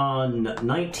sitting on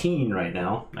 19 right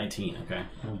now. 19, okay.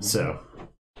 So,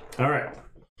 all right.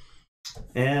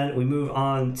 And we move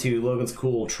on to Logan's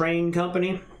Cool Train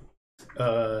Company.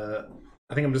 I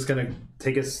think I'm just going to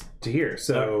take us to here.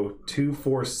 So 2,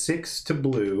 4, 6 to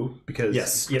blue,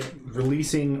 because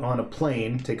releasing on a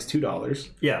plane takes $2.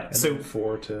 Yeah, and so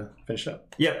 4 to finish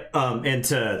up. Yep, and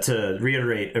to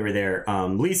reiterate over there,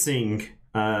 leasing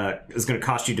is going to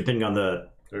cost you depending on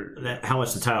how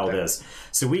much the tile is.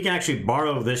 So we can actually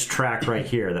borrow this track right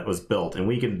here that was built, and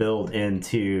we can build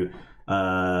into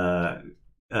Carceres.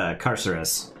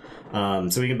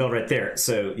 So we can build right there.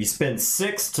 So you spend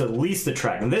 6 to lease the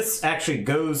track, and this actually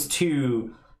goes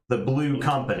to the blue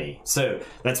company. So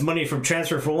that's money from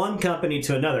transfer from one company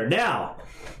to another. Now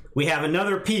we have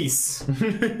another piece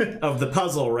of the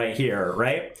puzzle right here,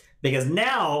 right? Because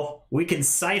now we can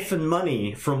siphon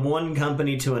money from one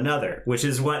company to another, which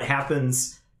is what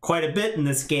happens quite a bit in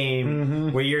this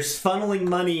game, where you're funneling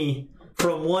money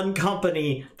from one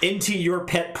company into your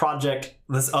pet project,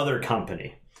 this other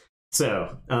company.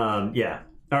 So, yeah.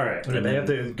 All right. Okay, they have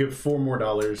to give $4 more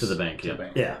to the bank. To the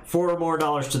bank. Yeah, $4 more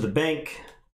to the bank.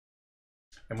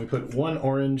 And we put 1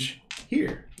 orange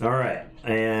here. All right,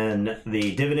 and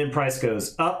the dividend price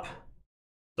goes up.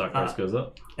 Stock price goes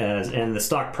up. And the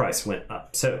stock price went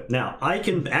up. So now I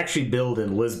can actually build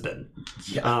in Lisbon.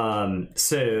 Yeah.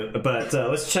 But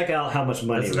let's check out how much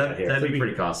money we got here. That'd be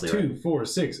pretty costly. 2, Right? 4,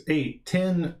 6, 8,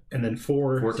 10, and then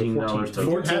 4. $14 so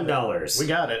total. $14. We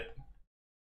got it.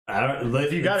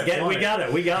 If you got it, we got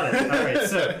it. We got it.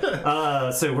 All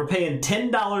right. So we're paying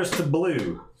 $10 to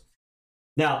Blue.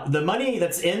 Now the money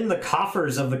that's in the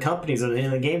coffers of the companies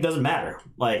in the game doesn't matter.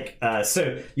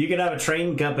 So you could have a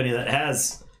train company that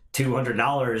has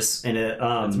 $200 in it.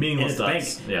 It's meaningless in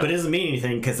its bank, but it doesn't mean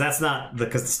anything because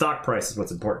the stock price is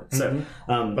what's important. So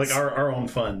our own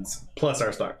funds plus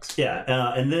our stocks. Yeah,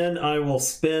 and then I will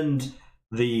spend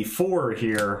the 4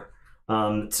 here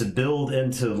to build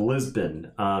into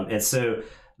Lisbon, and so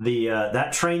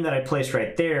that train that I placed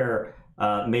right there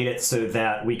made it so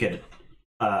that we could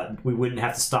we wouldn't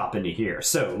have to stop into here.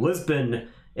 So Lisbon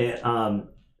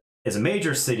is a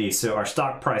major city, so our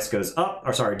stock price goes up.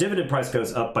 Or sorry, dividend price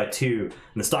goes up by 2,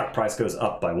 and the stock price goes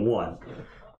up by 1. All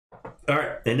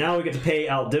right, and now we get to pay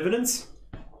out dividends.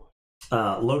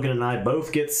 Logan and I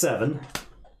both get 7.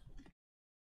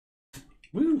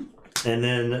 Woo! And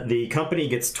then the company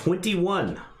gets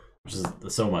 21. Which is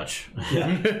so much.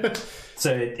 Yeah.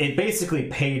 So it basically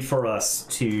paid for us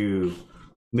to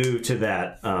move to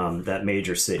that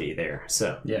major city there.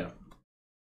 So yeah.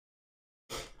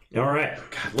 All right.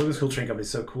 God, Logan's Cool Train Company is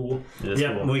so cool.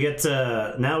 Yeah, cool. We get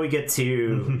to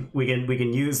we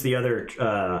can use the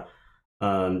other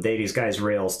Deity's Guys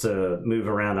rails to move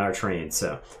around our train.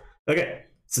 So okay,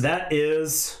 so that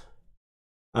is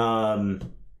Allie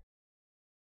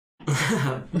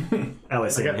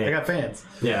saying, I got fans.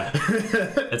 Yeah.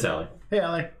 It's Allie. Hey,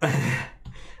 Allie.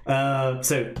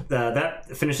 So that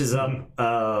finishes up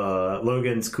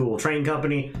Logan's Cool Train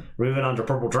Company. Moving on to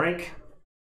Purple Drank.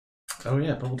 Oh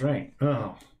yeah, Purple Drank.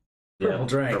 Oh, Purple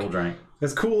Drank. Purple Drank.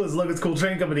 As cool as Logan's Cool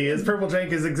Train Company is, Purple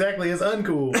Drank is exactly as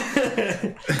uncool.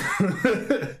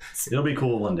 It'll be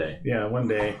cool one day. Yeah, one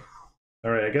day. All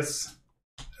right, I guess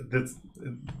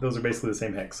those are basically the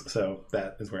same hex, so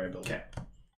that is where I build. Okay.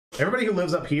 Everybody who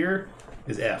lives up here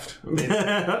is effed.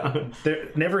 They're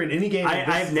never in any game.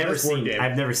 I've never seen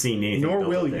anything. Nor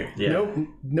will you. There. Yeah.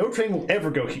 No train will ever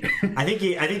go here. I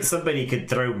think somebody could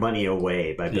throw money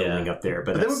away by building up there,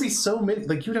 but there would be so many.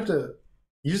 Like you'd have to.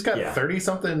 You just got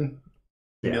 30-something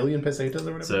million pesetas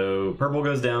or whatever. So purple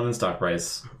goes down in stock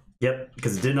price. Yep,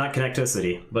 because it did not connect to a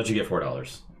city. But you get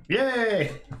 $4.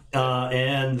 Yay!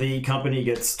 And the company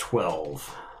gets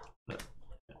 12.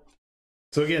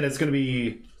 So again, it's going to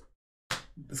be.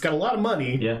 It's got a lot of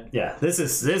money. Yeah. This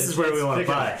is where we want to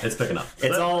buy. It's picking up.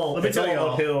 It's all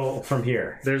y'all, uphill from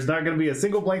here. There's not going to be a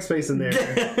single blank space in there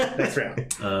next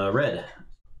round. Red.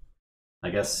 I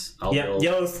guess I'll build.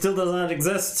 Yellow still does not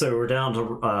exist, so we're down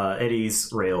to Eddie's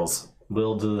rails.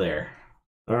 We'll do there.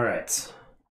 All right.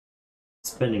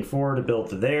 Spending 4 to build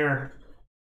to there.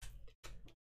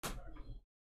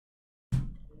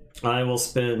 I will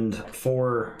spend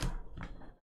 4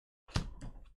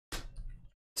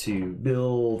 to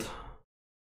build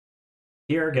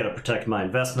here. Gotta protect my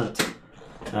investment.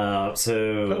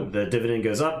 So the dividend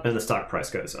goes up and the stock price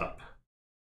goes up.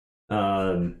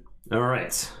 All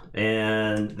right,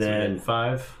 and then so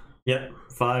 5. Yep,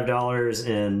 $5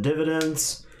 in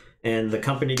dividends, and the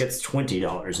company gets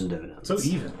 $20 in dividends. So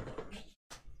even.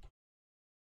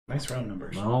 Nice round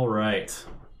numbers. All right.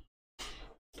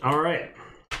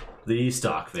 The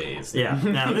stock phase. Yeah.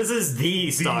 Now this is the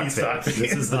stock phase.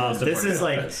 This is the most this is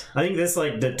like phase. I think this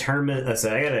like determine.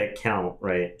 So I gotta count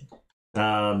right.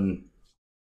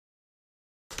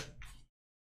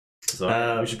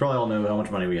 So we should probably all know how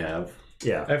much money we have.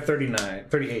 Yeah. I have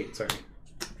 38. Sorry.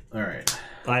 All right.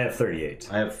 I have 38.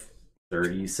 I have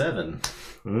 37.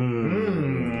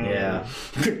 Yeah.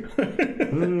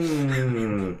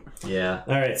 Yeah.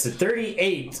 All right. So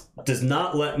 38 does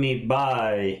not let me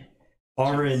buy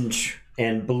orange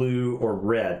and blue or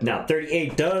red. Now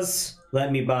 38 does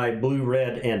let me buy blue,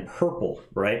 red, and purple,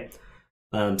 right?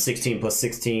 16 plus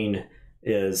 16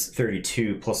 is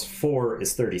 32 plus 4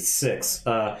 is 36.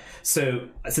 So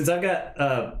since I've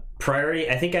got priority,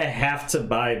 I think I have to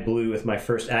buy blue with my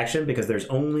first action because there's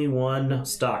only one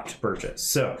stock to purchase.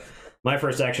 So my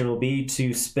first action will be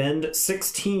to spend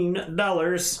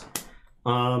 $16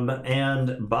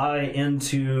 and buy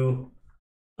into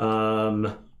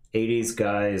 80s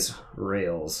Guys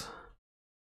rails.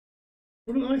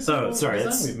 What a nice sorry,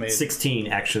 that's we've made. 16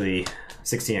 actually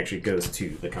goes to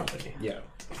the company. Yeah.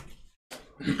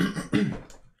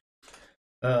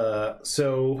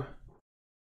 So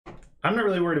I'm not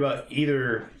really worried about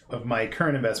either of my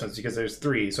current investments because there's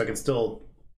 3, so I can still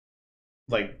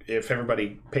like if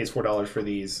everybody pays $4 for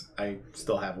these, I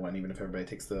still have one, even if everybody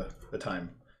takes the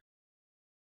time.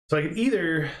 So I could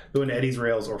either go into Eddie's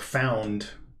Rails or found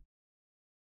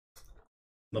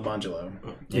Lamangelo.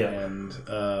 Yeah. And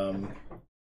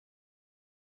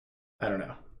I don't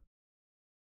know.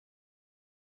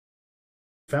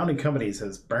 Founding companies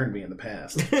has burned me in the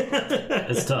past.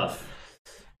 It's tough.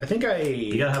 I think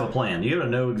you gotta have a plan. You gotta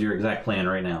know your exact plan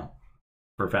right now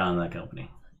for founding that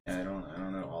company. I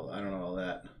don't know all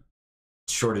that.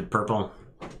 Shorted purple.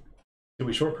 Did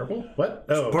we short purple? What?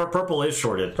 Oh, Purple is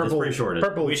shorted. It's pretty shorted.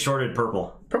 Purple. We shorted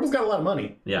purple. Purple's got a lot of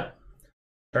money. Yeah.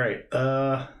 All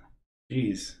right.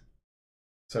 Geez.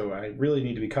 So I really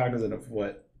need to be cognizant of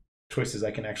what choices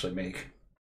I can actually make.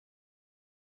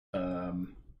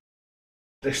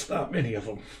 There's not many of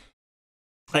them.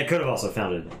 I could have also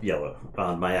founded yellow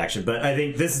on my action, but I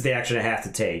think this is the action I have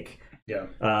to take. Yeah.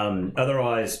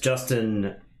 Otherwise,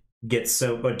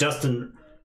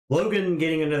 Logan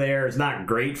getting into there is not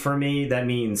great for me. That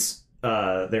means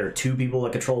there are two people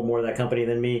that control more of that company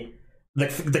than me.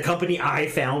 The company I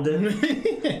founded.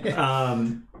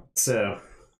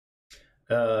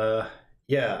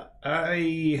 Yeah,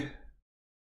 I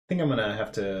think I'm gonna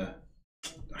have to.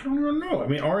 I don't even know. I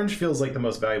mean, Orange feels like the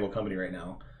most valuable company right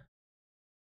now,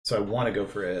 so I want to go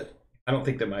for it. I don't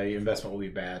think that my investment will be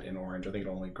bad in Orange. I think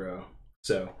it'll only grow.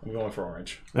 So I'm going for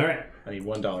Orange. All right. I need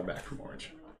 $1 back from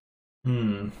Orange.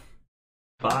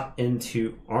 Bought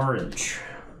into Orange.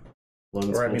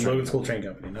 Logan's Cool Train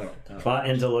Company. No. Bought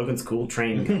into Logan's Cool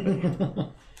Train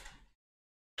Company.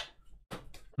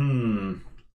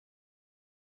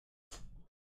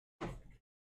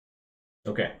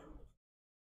 Okay.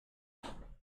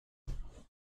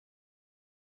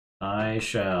 I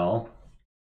shall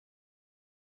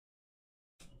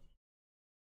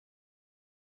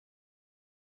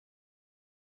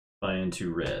buy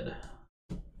into red.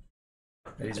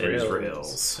 Eddie's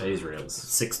Rails.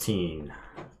 16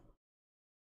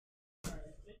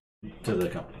 to the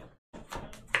company.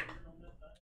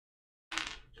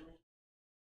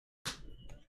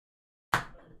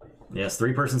 Yes,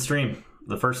 3-person stream.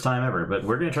 The first time ever, but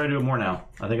we're gonna try to do it more now.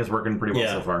 I think it's working pretty well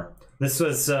so far. This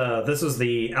was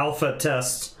the alpha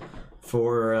test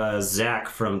for Zach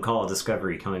from Call of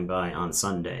Discovery coming by on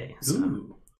Sunday. So,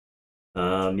 Ooh.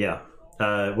 Yeah.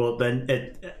 Well, then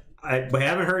we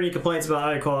haven't heard any complaints about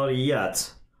high quality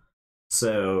yet.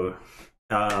 So,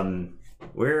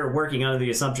 we're working under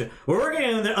the assumption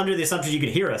you could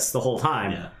hear us the whole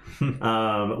time. Yeah.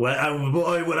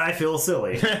 Boy, would I feel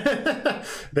silly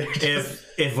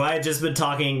if I had just been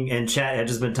talking and chat had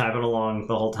just been typing along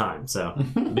the whole time. So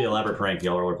it'd be an elaborate prank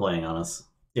y'all were playing on us.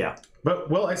 Yeah,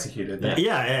 but well executed.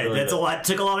 Yeah, really that's a lot.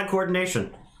 Took a lot of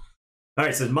coordination. All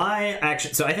right, so my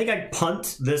action. So I think I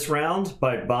punt this round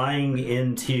by buying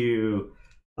into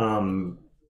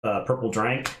Purple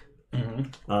Drank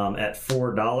at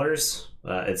 $4.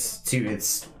 It's too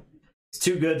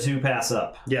good to pass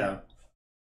up. Yeah.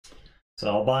 So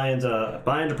I'll buy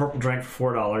into Purple Drank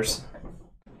for $4.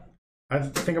 I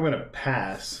think I'm gonna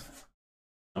pass.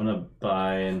 I'm gonna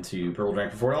buy into Purple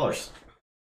Drink for $4.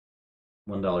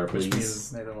 $1, please. Which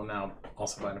means Nathan will now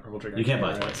also buy a Purple Drink. You can't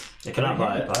buy it twice. You cannot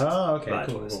buy it. Oh, okay. Buy it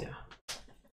Cool. twice,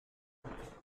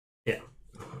 yeah.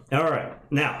 All right.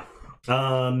 Now,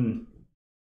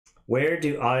 where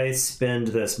do I spend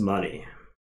this money?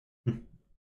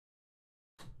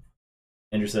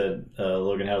 Andrew said,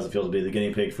 Logan, how does it feel to be the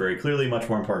guinea pig for a clearly much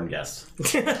more important guest?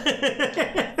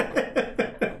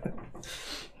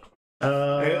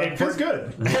 It feels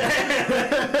good.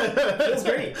 Feels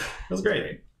great. Feels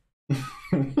great.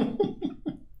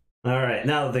 All right.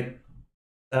 Now, being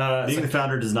the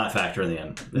founder does not factor in the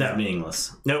end. It's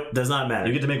meaningless. Nope, does not matter.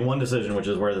 You get to make one decision, which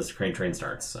is where this train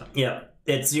starts. So. Yeah.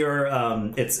 It's your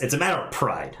it's a matter of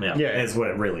pride. Yeah, is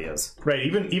what it really is. Right.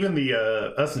 Even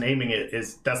the us naming it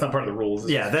that's not part of the rules.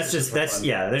 There's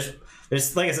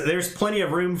like I said, there's plenty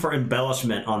of room for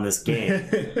embellishment on this game.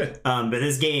 But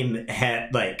this game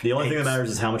had like the only thing that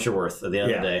matters is how much you're worth at the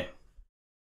end of the day.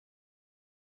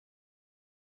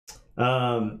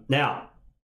 Now,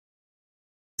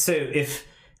 so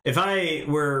if I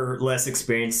were less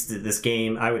experienced at this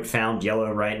game, I would found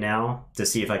yellow right now to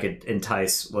see if I could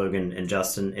entice Logan and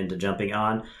Justin into jumping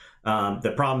on.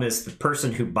 The problem is the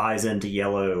person who buys into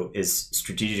yellow is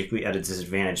strategically at a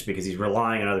disadvantage because he's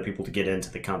relying on other people to get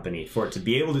into the company for it to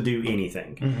be able to do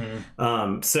anything.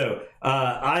 So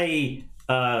I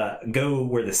go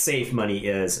where the safe money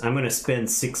is. I'm going to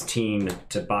spend 16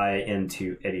 to buy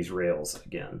into Eddie's Rails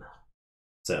again.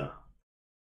 So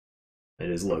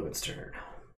it is Logan's turn.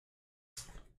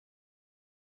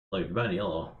 Like, if you're buying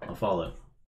yellow, I'll follow.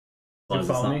 As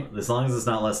long as it's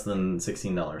not less than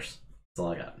 $16. That's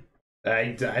all I got.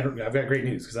 I don't. I've got great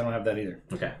news because I don't have that either.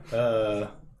 Okay.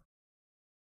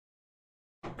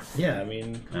 Yeah, I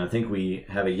mean, I think we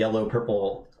have a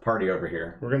yellow-purple party over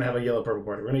here. we're gonna have a yellow-purple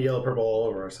party. We're gonna yellow-purple all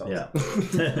over ourselves. Yeah.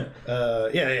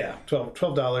 Yeah.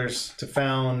 $12 to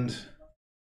found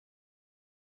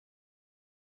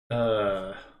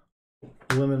lemon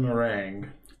meringue.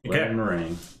 Lemon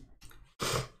meringue.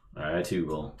 I too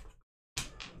will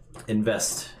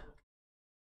invest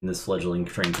in this fledgling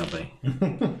train company.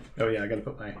 Oh yeah, I gotta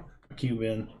put my cube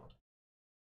in.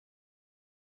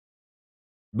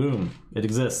 Boom! It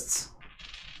exists.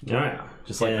 All right.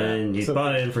 Just like that. And you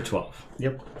bought it in for 12.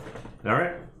 Yep. All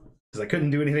right. Because I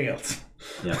couldn't do anything else.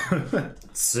 Yeah.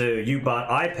 So you bought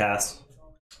I pass.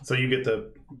 So you get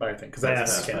the buy thing because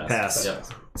that's Pass. Yep.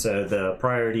 So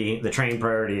the train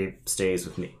priority stays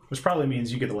with me. which probably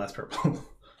means you get the last purple.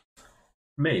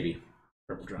 Maybe.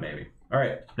 Purple drop. Maybe. All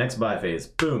right. Next buy phase.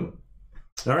 Boom.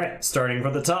 All right. Starting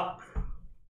from the top.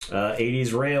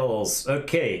 80s rails.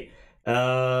 Okay.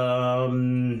 All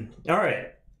right.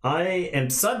 I am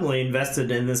suddenly invested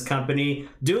in this company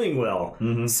doing well.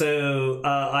 Mm-hmm. So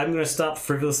I'm going to stop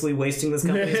frivolously wasting this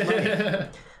company's money.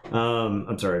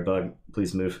 I'm sorry, Bug.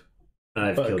 Please move.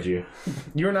 I've Bug. killed you.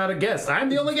 You're not a guest. I'm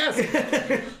the only guest.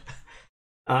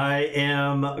 I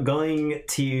am going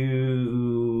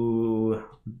to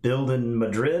build in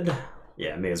Madrid.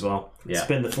 Yeah, may as well. Yeah.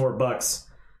 Spend the $4.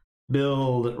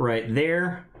 Build right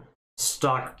there.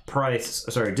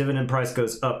 Dividend price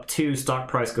goes up 2. Stock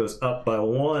price goes up by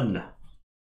 1.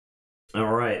 All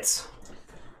right.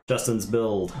 Justin's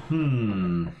build.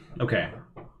 Okay.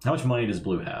 How much money does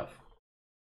Blue have?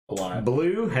 A lot.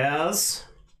 Blue has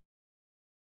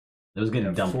It was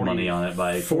getting dumped 40 money on it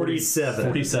by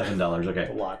 $47. $47. A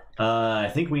Okay. lot. I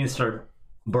think we need to start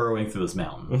burrowing through this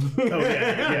mountain. Oh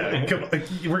yeah. Come on.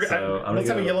 Let's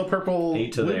have a yellow-purple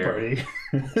 8 to blue there. party.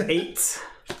 8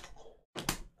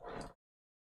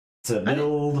 to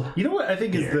build. You know what I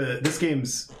think is this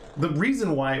game's the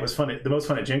reason why it was fun. The most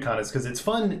fun at Gen Con is because it's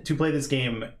fun to play this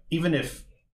game, even if,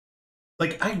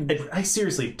 like, I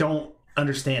seriously don't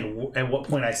understand at what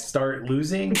point I start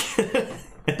losing,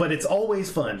 but it's always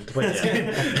fun to play this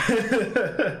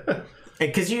game.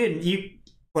 Because you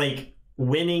like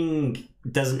winning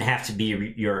doesn't have to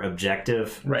be your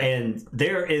objective, Right. And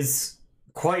there is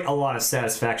quite a lot of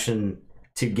satisfaction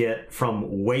to get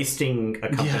from wasting a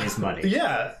company's money.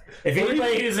 Yeah. If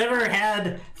anybody's ever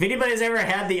had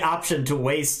the option to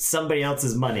waste somebody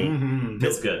else's money,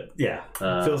 Feels good. yeah,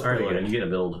 all feels right, pretty Logan, good. you get a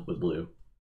build with Blue.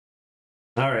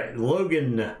 All right,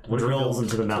 Logan What if we drills build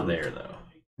into the mountain. there, though?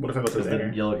 What if I put this Because then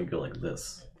there? yellow could go like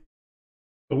this.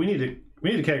 But we need to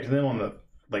connect them on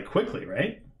the quickly,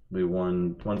 right? We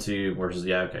won 1-2 versus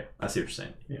okay. I see what you're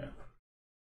saying. Yeah.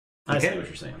 I see Okay. what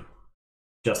you're saying.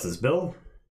 Justin's build.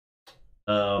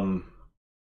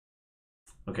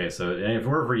 Okay, so if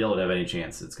we're for yellow to have any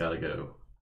chance, it's got to go.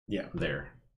 Yeah. There.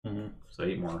 Mm-hmm. So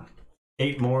 8 more.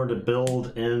 8 more to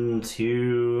build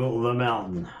into the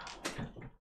mountain.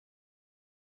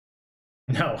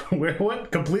 No,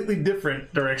 what completely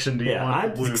different direction do you Yeah,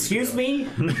 want the blue? excuse me?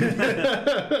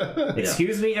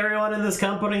 Excuse me, everyone in this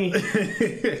company.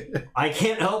 I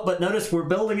can't help but notice we're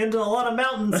building into a lot of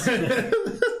mountains.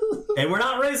 And we're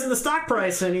not raising the stock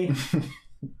price any.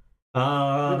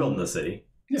 We're building the city.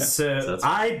 Yeah. So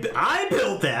I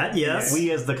built that, yes.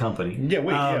 We as the company. Yeah,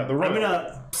 wait, yeah, the I'm road.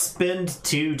 gonna spend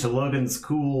 2 to Logan's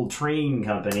cool train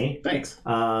company. Thanks.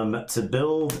 To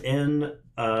build in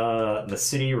the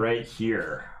city right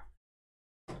here.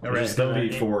 All Which is going to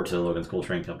be 4 to Logan's Cool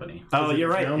Train Company. Oh, you're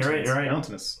right. You're right.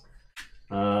 Mountainous.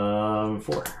 4.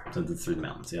 Since it's through the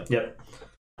mountains, yep. Yep.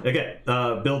 Okay.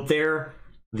 Built there.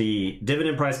 The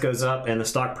dividend price goes up and the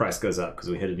stock price goes up because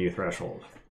we hit a new threshold.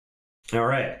 All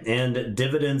right, and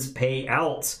dividends pay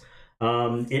out.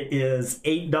 It is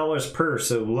 $8 per.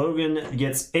 So Logan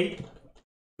gets 8.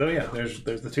 Oh yeah, there's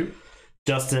the 2.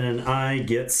 Justin and I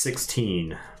get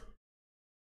 16.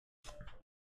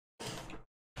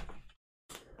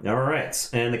 All right,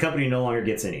 and the company no longer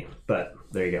gets any, but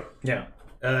there you go. Yeah,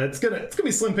 it's gonna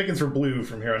be slim pickings for blue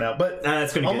from here on out. But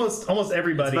It's gonna almost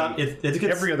everybody. It gets,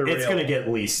 every other. It's rail. gonna get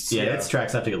leased. yeah, its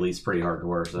tracks have to get leased pretty hard to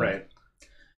work. So. Right.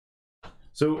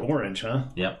 So orange, huh?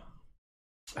 Yep.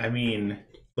 I mean,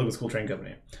 Logan's Cool Train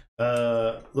Company.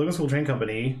 Logan's Cool Train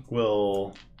Company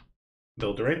will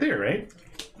build it right there, right?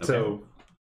 Okay. So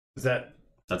is that?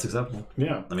 That's acceptable.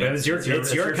 Yeah. I mean, It's your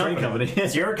train company.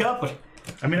 It's your company.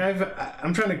 I mean,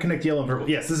 I'm trying to connect yellow and purple.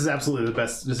 Yes, this is absolutely the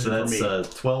best decision So for me.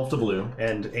 that's 12 to blue.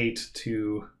 And 8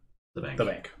 to The bank. the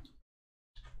bank.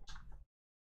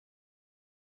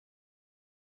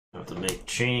 I have to make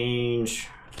change.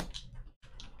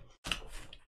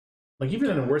 Like,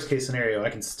 even in a worst case scenario, I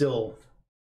can still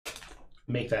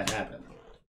make that happen.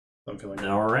 I'm feeling good.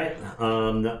 All right.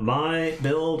 My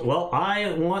build. Well,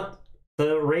 I want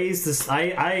to raise this.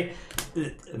 I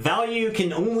value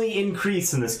can only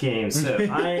increase in this game, so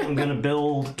I am going to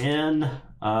build in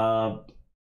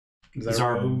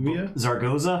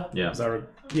Zaragoza. Yeah.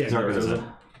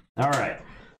 Zaragoza. All right.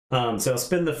 So I'll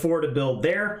spend the 4 to build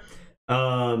there.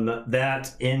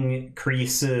 That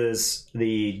increases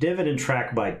the dividend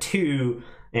track by 2,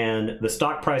 and the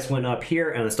stock price went up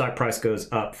here, and the stock price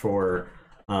goes up for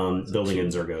building in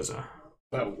Zaragoza.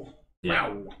 Wow. Yeah.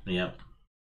 Wow. Yeah.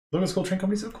 Logan's Gold Train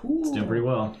Company's so cool. It's doing pretty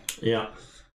well. Yeah.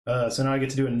 So now I get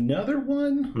to do another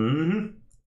one. Mm-hmm.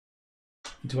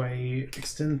 Do I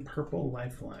extend Purple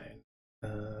Lifeline?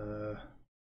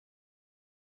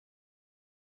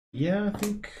 Yeah, I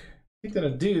think that I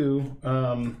do.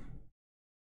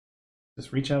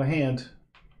 Just reach out a hand.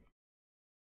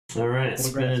 All right,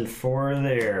 spending 4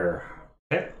 there.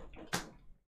 Okay. All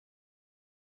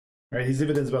right, these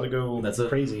dividends about to go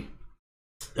crazy.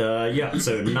 Yeah,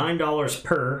 so $9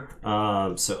 per.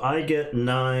 So I get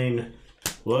 9.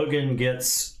 Logan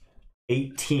gets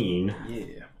 18.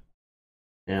 Yeah.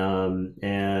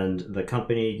 And the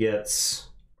company gets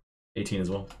 18 as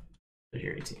well.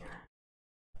 You're 18.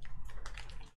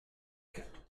 Okay.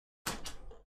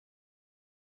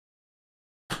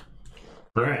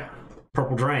 All right,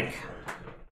 purple drank.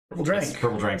 Purple drank. It's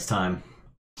purple drank's time.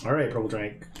 All right, purple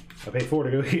drank. I paid 4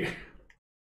 to go here.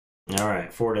 All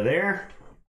right, 4 to there.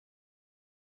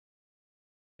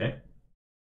 Okay.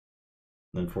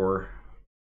 Then 4.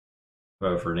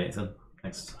 For Nathan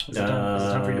next. Is it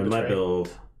time for you to my betray? build.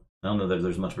 I don't know that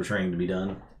there's much betraying to be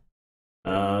done.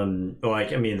 Well,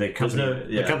 I mean, the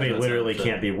company, the company literally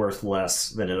can't be worth less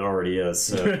than it already is.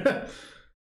 So,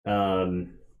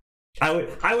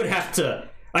 I would have to.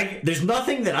 There's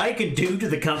nothing that I can do to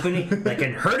the company that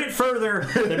can hurt it further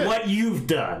than what you've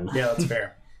done. Yeah, that's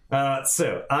fair.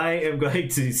 So I am going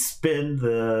to spend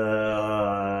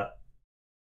the.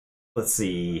 Let's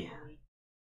see.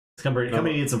 This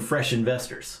company needs some fresh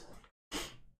investors.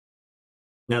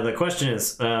 Now the question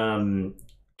is,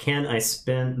 can I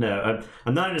spend? No,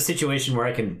 I'm not in a situation where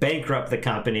I can bankrupt the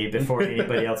company before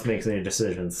anybody else makes any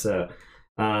decisions. So,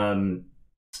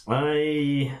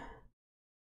 I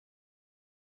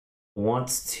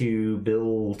want to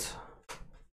build.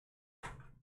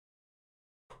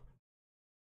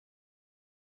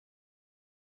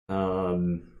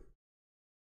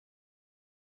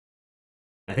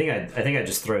 I think I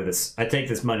just throw this. I take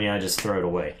this money. I just throw it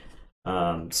away.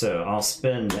 So I'll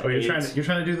spend. Oh, you're trying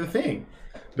to do the thing.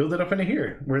 Build it up into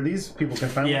here, where these people can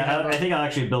finally. Yeah, I think I'll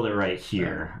actually build it right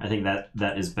here. I think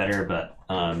that is better, but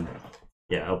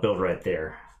yeah, I'll build right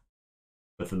there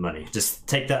with the money. Just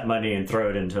take that money and throw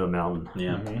it into a mountain.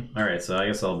 Yeah. Mm-hmm. All right, so I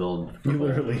guess I'll build. You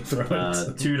literally throw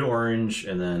it. 2 to orange,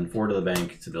 and then 4 to the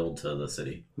bank to build to the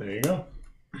city. There you go.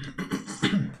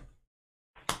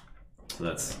 So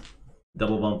that's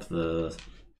double bump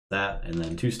that, and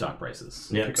then 2 stock prices.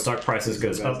 Yeah, stock prices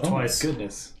goes up twice. Oh my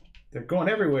goodness, they're going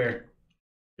everywhere.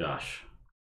 Gosh.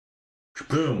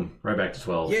 Boom! Right back to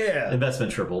 12. Yeah.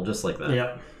 Investment tripled, just like that.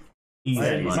 Yep.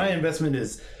 Easy. My investment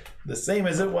is the same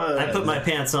as it was. I put my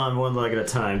pants on one leg at a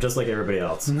time, just like everybody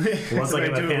else. Once I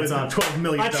get my pants on, $12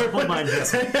 million. I tripled my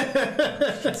investment.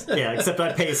 Yeah, except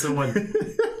I pay someone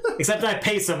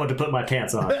to put my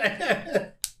pants on.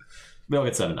 We all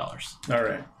get $7, All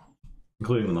right.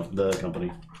 including the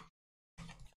company.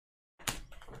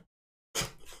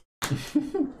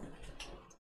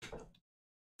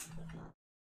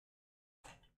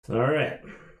 All right.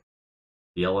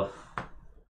 Yellow.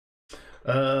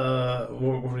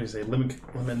 What do you say? Lemon.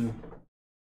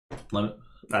 I don't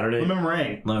know. Lemon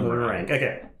meringue. Lemon meringue.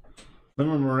 Okay.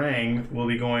 Lemon meringue will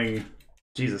be going.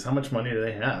 Jesus, how much money do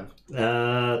they have?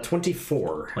 $24.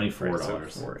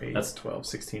 $24. 4, 8, That's 12,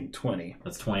 16, 20.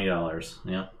 That's $20.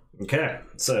 Yeah. Okay.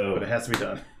 So But it has to be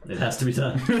done. It has to be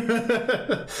done.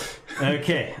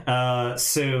 okay.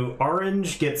 So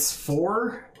orange gets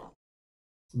 4.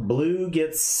 Blue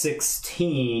gets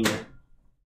 16.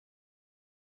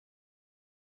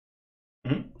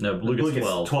 No, blue gets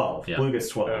 12. 12. Yeah. Blue gets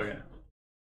 12. Okay.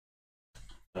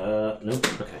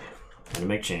 Nope. Okay. Gonna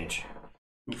make change.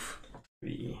 Oof.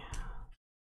 3,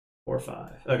 4,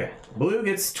 5. Okay. Blue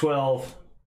gets 12.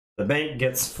 The bank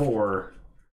gets 4.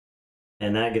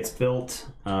 And that gets built.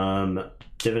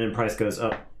 Dividend price goes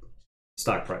up.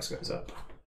 Stock price goes up.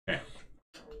 Okay.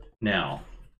 Now,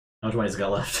 how much money's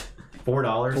got left? $4?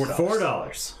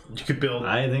 $4. You could build.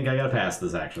 I think I gotta pass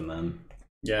this action then.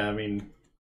 Yeah, I mean,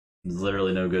 There's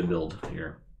literally no good build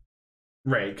here.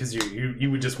 right? Because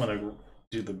you would just want to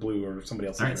do the blue or somebody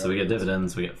else. All right, so we get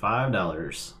dividends. We get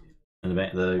 $5, and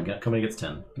the company gets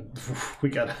 10. We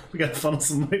got to funnel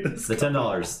some money. The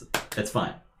 $10. It's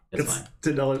fine. It's fine.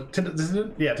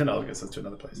 $10. Yeah, $10 gets us to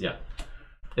another place. Yeah,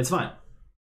 it's fine.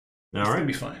 All It's right. gonna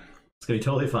be fine. It's gonna be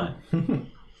totally fine.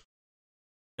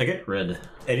 Okay. Red.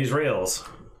 Eddie's Rails.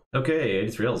 Okay,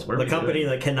 83 Rails. Where are The we company doing?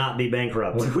 that cannot be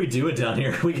bankrupt. What are we doing down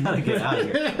here? We gotta get out of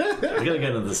here. We gotta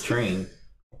get into this train.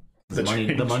 The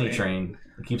money train.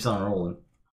 It keeps on rolling.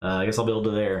 I guess I'll build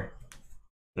to there.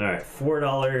 All right,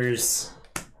 $4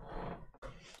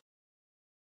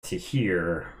 to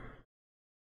here.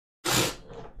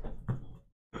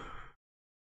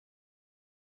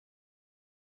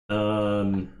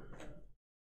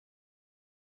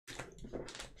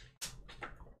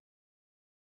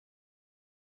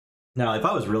 Now, if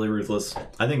I was really ruthless,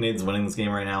 I think Nathan's winning this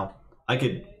game right now. I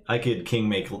could king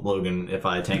make Logan if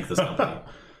I tank this company.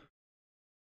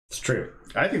 It's true.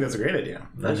 I think that's a great idea.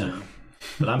 Personally.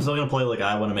 But I'm still gonna play like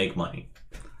I want to make money.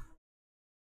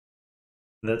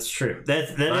 That's true. I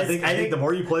think the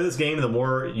more you play this game, the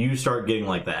more you start getting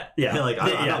like that. Yeah. Like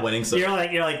I'm not winning. So you're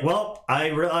like, well, I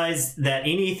realize that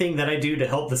anything that I do to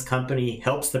help this company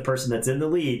helps the person that's in the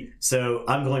lead, so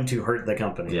I'm going to hurt the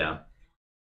company. yeah.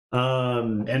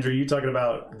 Andrew, you talking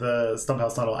about the Stump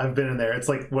House Tunnel? I've been in there. It's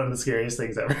like one of the scariest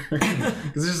things ever. Because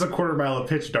it's just a quarter mile of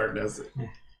pitch darkness,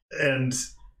 and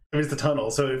I mean it's the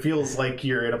tunnel, so it feels like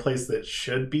you're in a place that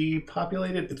should be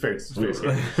populated. It's very scary.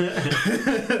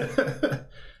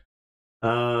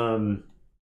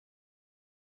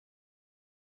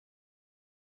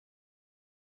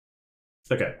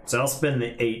 Okay, so I'll spend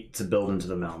the 8 to build into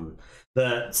the mountain.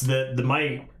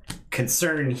 My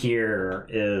concern here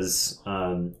is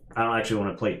I don't actually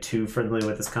want to play too friendly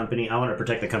with this company. I want to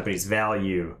protect the company's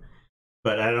value,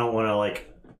 but I don't want to like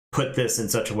put this in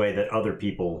such a way that other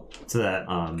people to that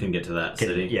Can get to that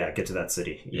city. Yeah, get to that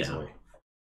city easily. Yeah.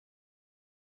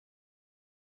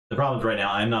 The problem is right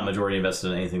now I'm not majority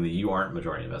invested in anything that you aren't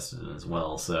majority invested in as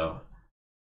well, so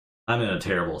I'm in a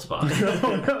terrible spot.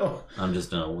 Oh no! I'm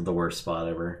just in the worst spot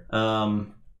ever.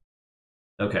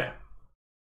 Okay.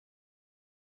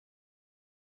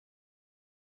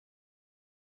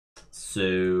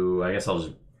 So I guess I'll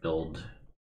just build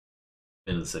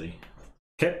into the city.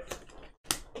 Okay.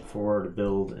 4 to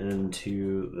build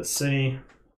into the city.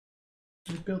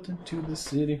 We built into the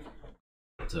city.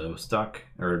 So stock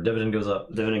or dividend goes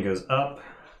up. Dividend goes up.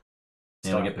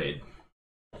 And we get paid.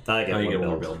 I get you one get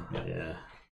more build. build. Yeah. Yeah.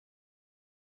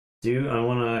 Do I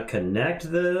want to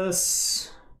connect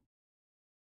this?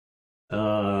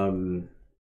 I'll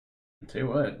tell you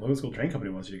what, Logan School Train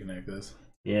Company wants you to connect this.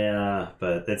 Yeah,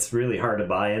 but it's really hard to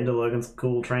buy into Logan's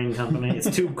Cool Train Company.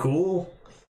 It's too cool.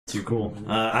 Too cool.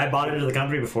 I bought into the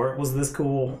company before it was this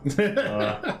cool.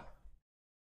 I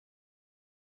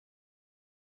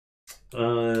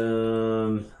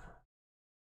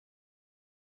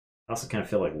also kind of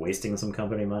feel like wasting some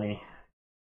company money.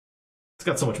 It's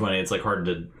got so much money, it's like hard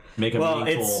to make a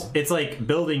meaningful... it's like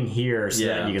building here so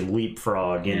that Yeah. you can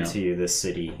leapfrog into this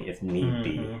city if need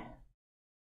be.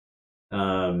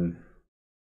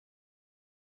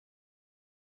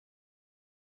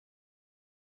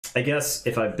 I guess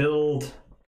if I build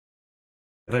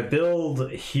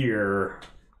here,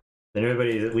 then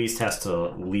everybody at least has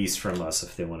to lease from us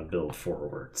if they want to build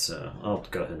forward. So I'll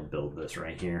go ahead and build this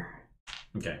right here.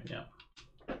 Okay, yeah.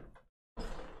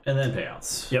 And then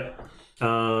payouts. Yep.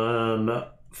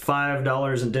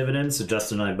 $5 in dividends, so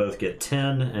Justin and I both get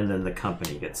 10, and then the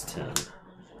company gets 10.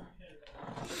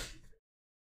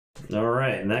 All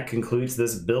right, and that concludes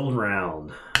this build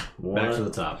round. Back to the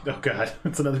top. Oh god,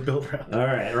 it's another build round. All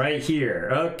right, right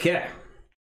here. Okay.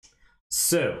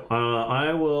 So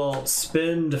I will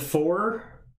spend 4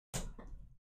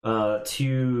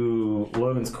 to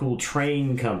Logan's Cool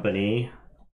Train Company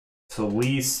to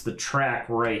lease the track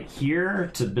right here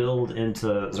to build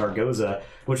into Zaragoza,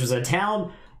 which is a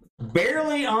town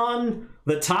barely on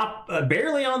the top,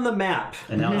 barely on the map.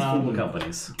 And now it's full of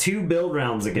companies. 2 build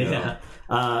rounds ago. Yeah.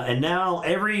 And now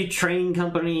every train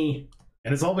company...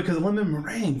 And it's all because of Lemon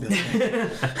Meringue building.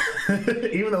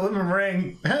 Even though Lemon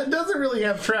Meringue doesn't really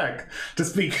have track to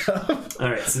speak of. All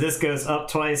right, so this goes up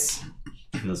twice.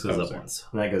 And this goes up once.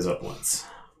 And that goes up once.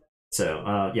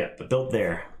 So, yeah, but built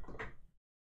there.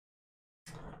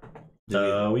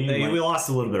 We lost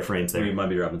a little bit of frames there. We might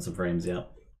be dropping some frames, yeah.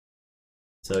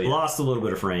 So yeah. Lost a little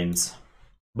bit of frames.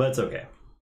 But it's okay.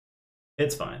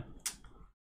 It's fine.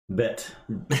 Bet.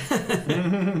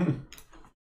 I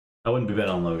wouldn't be bet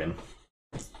on Logan.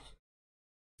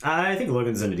 I think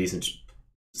Logan's in a decent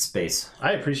space.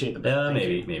 I appreciate the bet.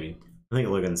 Maybe. I think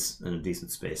Logan's in a decent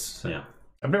space. So. Yeah.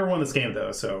 I've never won this game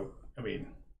though, so I mean,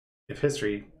 if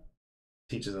history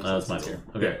teaches us. That's my here.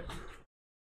 Okay.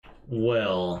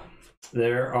 Well,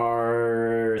 there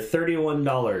are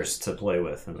 $31 to play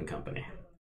with in the company.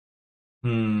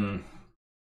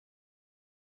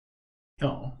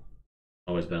 Oh.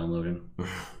 Always bet on Logan.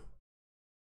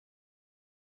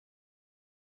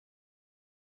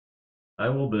 I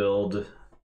will build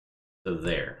to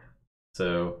there.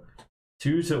 So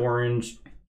 2 to orange,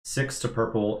 6 to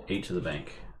purple, 8 to the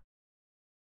bank.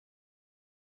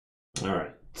 All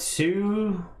right.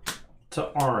 2 to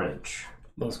orange.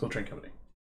 Logan School Train Company.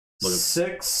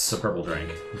 6 to purple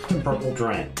drink. Purple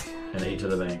drink. And 8 to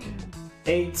the bank.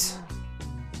 8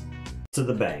 to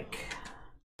the bank.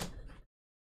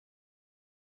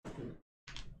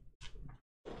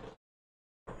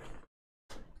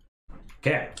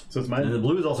 Okay. So it's mine. And the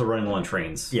blue is also running low on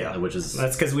trains. Yeah, which is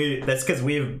that's because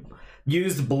we've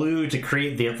used blue to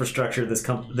create the infrastructure this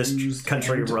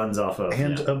country runs off of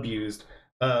and abused.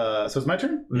 So it's my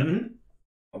turn. Mm-hmm.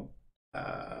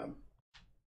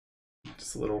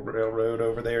 Just a little railroad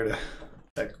over there to.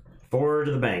 Forward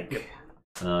to the bank.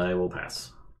 Yep. I will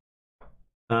pass.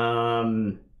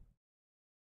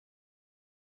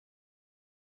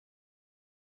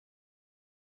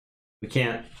 We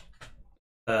can't.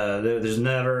 There's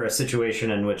never a situation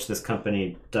in which this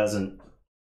company doesn't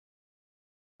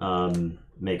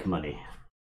make money.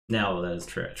 Now that is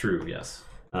true. Yes.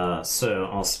 So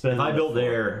I'll spend. If I built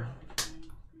there,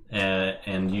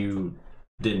 and you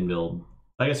didn't build,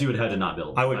 I guess you would have to not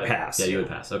build. I would pass. Yeah, you would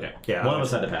pass. Okay. Yeah. One of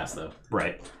us had to pass though.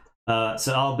 Right.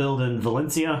 So I'll build in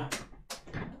Valencia.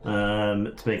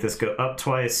 To make this go up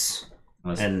twice.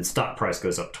 And stock price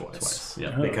goes up twice.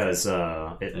 Yeah, because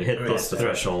it hit the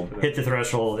threshold. Hit the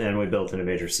threshold, and we built in a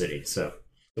major city. So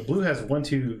the blue has 1,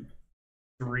 2,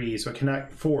 3, so it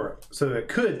cannot 4. So it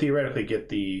could theoretically get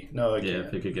the no. It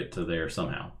if it could get to there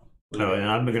somehow. Oh, and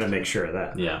I'm gonna make sure of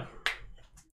that. Yeah.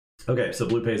 Okay, so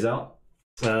blue pays out.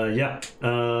 Yeah.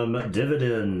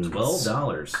 Dividends.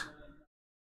 $12.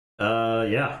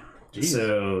 Yeah. Jeez.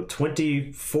 So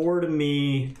 24 to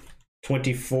me.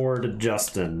 24 to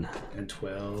Justin. And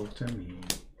 12 to me.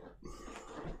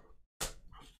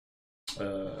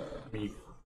 I mean,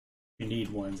 you need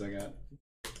ones. I got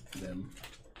them.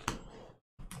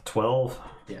 12?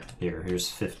 Yeah. Here's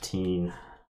 15.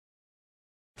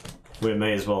 We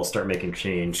may as well start making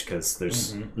change because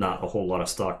there's not a whole lot of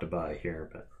stock to buy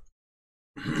here. But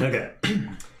okay.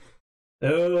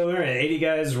 Oh, all right. 80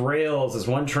 guys rails. There's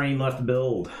 1 train left to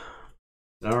build.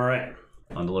 All right.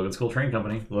 On to Logan School Train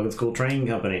Company. Logan School Train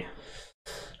Company.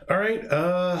 All right.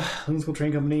 Logan School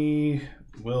Train Company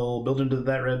will build into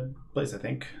that red place, I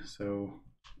think. So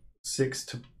 6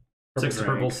 to purple. 6 to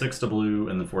purple, 6 to blue,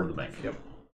 and then 4 to the bank. Yep.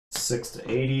 6 to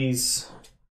 80s.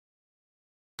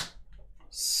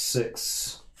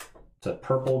 6 to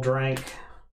purple drank.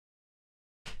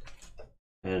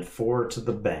 And 4 to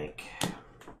the bank.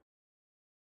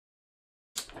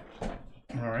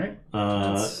 All right.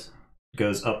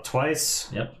 Goes up twice.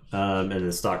 Yep. And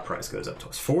the stock price goes up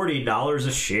twice. $40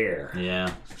 a share.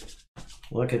 Yeah.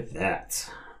 Look at that.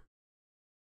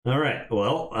 All right.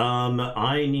 Well,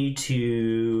 I need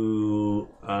to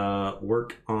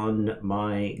work on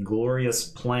my glorious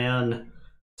plan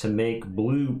to make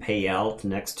blue pay out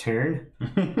next turn.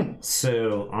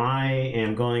 So I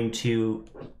am going to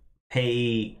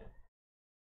pay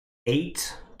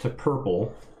 8 to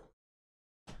purple.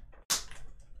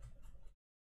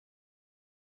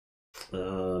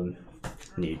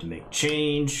 Need to make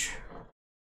change.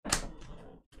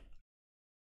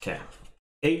 Okay,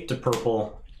 8 to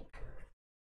purple,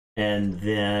 and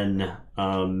then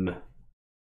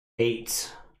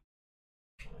 8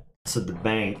 to the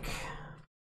bank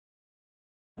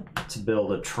to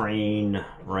build a train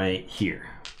right here.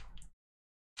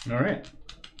 All right.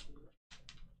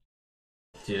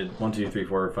 Did 1, 2, 3,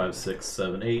 4, 5, 6,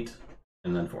 7, 8,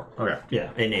 and then 4. Okay.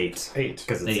 Yeah, and 8. 8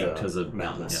 because it's 8 because of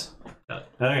mountainous. Yeah. Got it.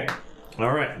 Okay.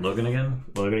 All right. Logan again.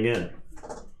 Logan again.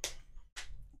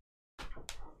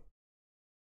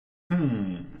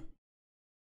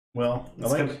 Well, I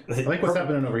like what's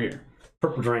happening over here.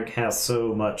 Purple drink has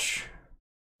so much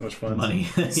Fun. Money.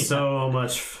 so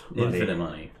much money. Infinite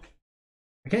money.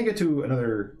 I can't get to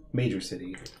another major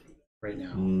city right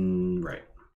now. Right.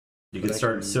 You could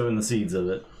start sowing the seeds of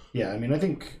it. Yeah, I mean, I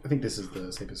think this is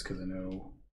the safest because I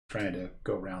know trying to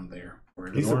go around there.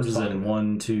 These orange is in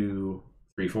 1, 2,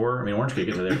 3, 4. I mean, orange could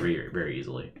get to there very, very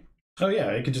easily. Oh yeah,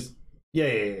 it could just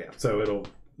yeah. So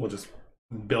we'll just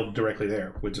build directly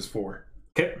there with just 4.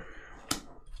 Okay.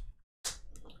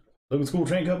 Logan School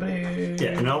Train Company.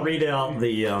 Yeah, and I'll read out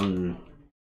the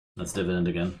That's dividend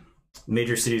again.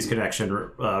 major cities connection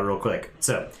real quick.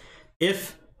 So,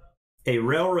 if A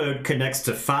railroad connects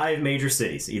to 5 major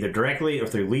cities, either directly or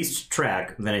through leased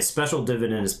track, then a special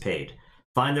dividend is paid.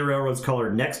 Find the railroad's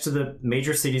color next to the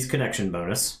major city's connection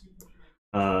bonus,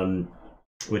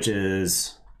 which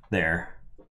is there.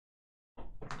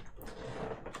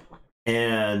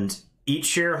 And each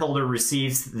shareholder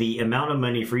receives the amount of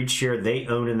money for each share they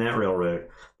own in that railroad.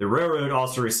 The railroad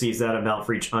also receives that amount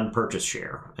for each unpurchased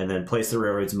share, and then place the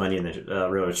railroad's money in the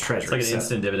railroad's treasury. It's like an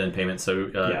instant dividend payment.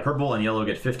 So purple and yellow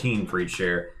get 15 for each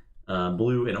share.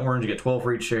 Blue and orange get 12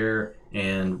 for each share,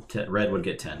 and red would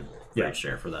get 10 for each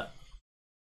share for that.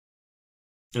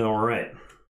 All right.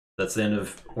 That's the end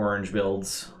of orange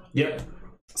builds. Yep.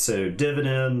 So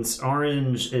dividends.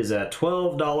 Orange is at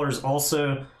 $12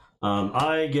 also.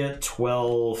 I get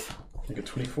 12. I get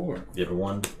 24. You have a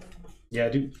 1? Yeah, I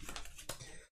do.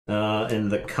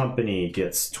 And the company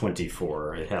gets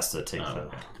 24. It has to take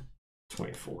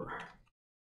 24.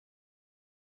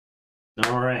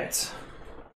 All right.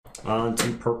 On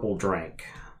to purple drank.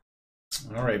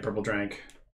 All right, purple drank.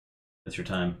 That's your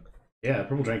time. Yeah,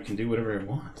 purple drank can do whatever it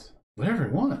wants. Whatever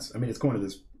it wants. I mean, it's going to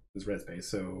this red space.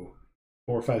 So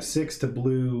 4, 5, 6 to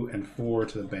blue and 4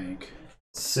 to the bank.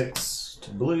 6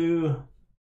 to blue,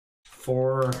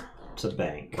 4 to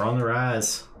bank. We're on the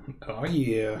rise. Oh,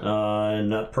 yeah.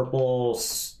 And purple,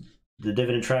 the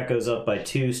dividend track goes up by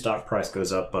 2, stock price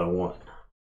goes up by 1.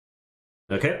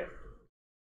 Okay.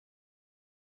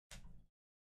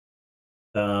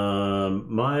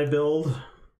 My build.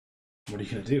 What are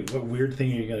you going to do? What weird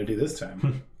thing are you going to do this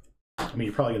time? I mean,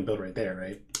 you're probably going to build right there,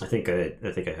 right? I think I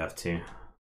have to.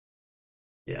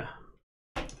 Yeah.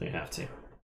 I think I have to.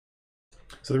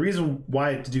 So the reason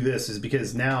why to do this is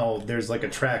because now there's like a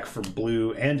track for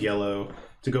blue and yellow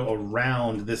to go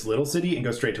around this little city and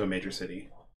go straight to a major city.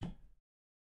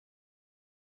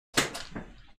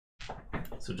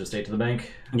 So just 8 to the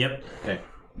bank? Yep. Okay.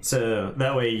 So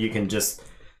that way you can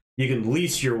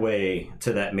lease your way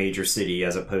to that major city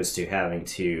as opposed to having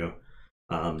to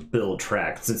build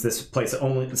track.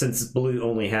 Since blue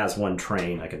only has 1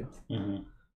 train, I can. Mm-hmm.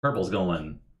 Purple's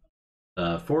going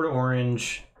 4 to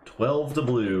orange, 12 to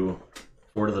blue,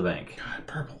 4 to the bank. God,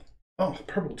 purple. Oh,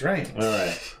 purple drank. All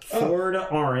right. 4 to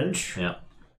orange. Yeah.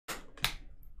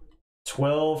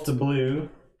 12 to blue.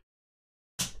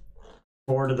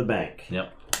 4 to the bank.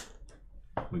 Yep.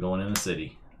 We're going in the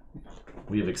city.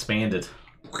 We have expanded.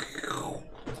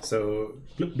 So,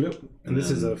 bloop, bloop. And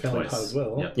this is a family pot as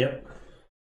well. Yep.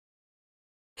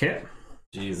 Okay.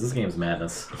 Jeez, this game's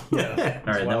madness. Yeah.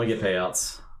 All right, now we get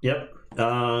payouts. Yep.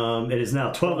 It is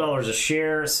now $12 a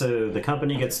share, so the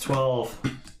company gets 12.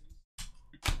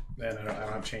 And I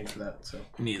don't have change for that, so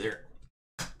Neither.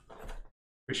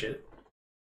 appreciate it.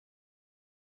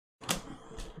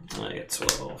 I get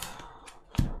 12.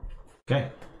 Okay.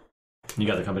 You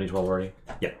got the company 12 already?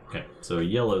 Yeah. Okay, so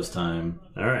yellow's time.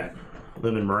 All right.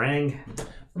 Lemon meringue.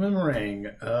 Lemon meringue.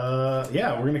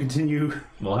 Yeah, we're gonna continue.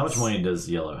 Well, how much money does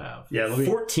yellow have? Yeah, let me...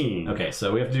 14. Okay,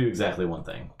 so we have to do exactly one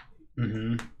thing.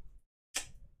 Mm-hmm.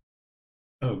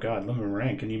 Oh God, lemon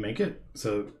meringue. Can you make it?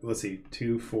 So let's see,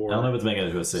 2, 4. I don't know if it's making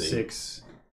it to a city. 6,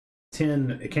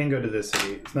 10. It can go to this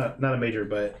city. It's not a major,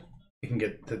 but it can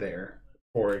get to there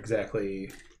for exactly.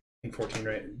 I think 14,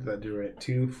 right? Did that do right?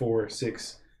 2, 4,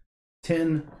 6,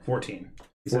 10, 14.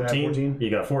 14. You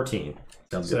got 14.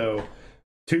 Sounds So good.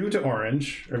 2 to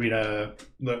orange. I mean,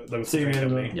 the So you're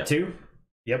company. Yep. 2?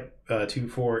 Yep. 2,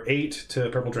 4, 8 to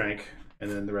purple drank,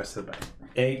 and then the rest of the bank.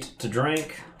 8 to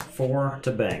drink, 4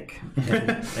 to bank.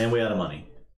 And we out of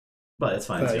money. But it's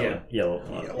fine. It's yellow.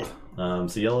 Yellow. Yellow.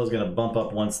 So yellow's going to bump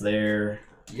up once there.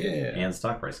 Yeah. And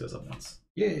stock price goes up once.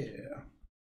 Yeah.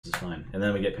 Which is fine. And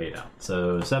then we get paid out.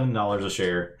 So $7 a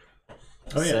share.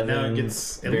 Oh yeah. Now it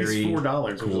gets at least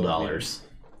 $4. Cool dollars.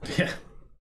 Yeah.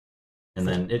 And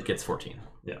then it gets 14.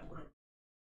 Yeah.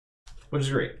 Which is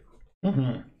great.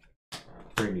 Mm-hmm.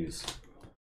 Great news.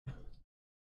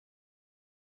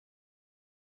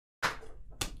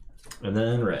 And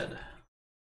then red.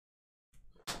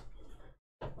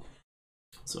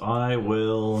 So I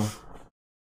will.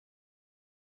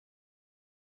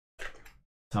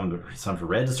 It's time for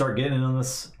red to start getting in on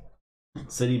this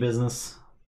city business.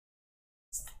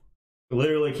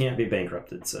 Literally can't be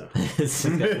bankrupted, so. It's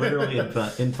got literally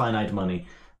infinite money.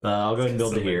 I'll go ahead and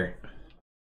build it here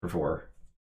for 4.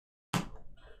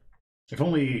 If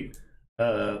only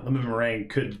lemon meringue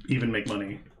could even make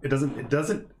money. It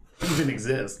doesn't even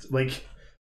exist. Like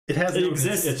it has. It no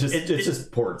exists. It's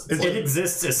just ports. It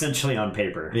exists essentially on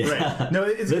paper. Yeah. Right. No,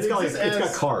 it's got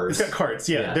cars. It's got carts.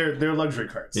 Yeah, they're luxury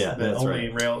carts. Yeah, that that's only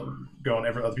right. rail go on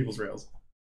other people's rails.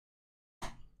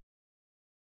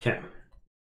 Okay.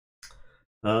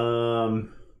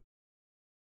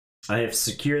 I have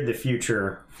secured the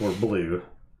future for blue.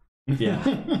 Yeah.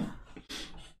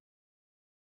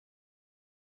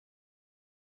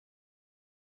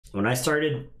 When I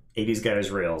started 80s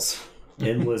Guys Rails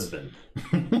in Lisbon,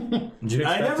 Did you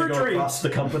I expect never to go dreamed. across the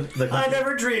company? I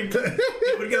never dreamed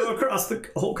it would go across the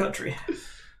whole country,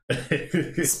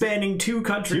 spanning 2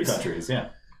 countries. 2 countries, yeah.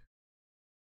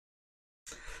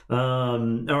 All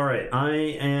right, I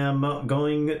am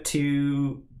going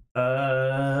to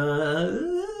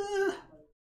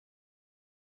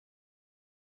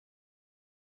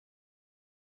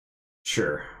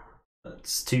sure.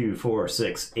 That's 2, 4,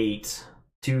 6, 8.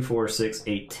 2, 4, 6,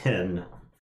 8, 10.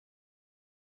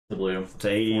 The blue. To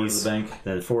 80s. 4 to the bank.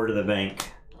 Then 4 to the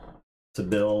bank to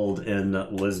build in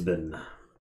Lisbon.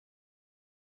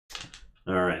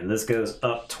 All right, and this goes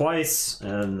up twice,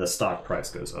 and the stock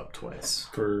price goes up twice.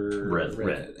 For Red.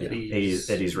 Yeah. Eddie's,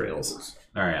 Eddie's Rails.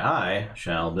 All right, I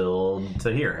shall build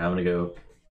to here. I'm gonna go.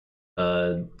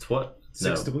 What?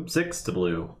 6 to blue. 6 to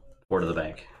blue. 4 to the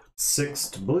bank. 6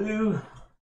 to blue.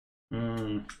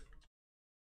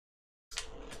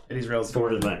 Eddie's Rails 4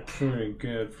 to the bank. pretty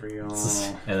good for y'all.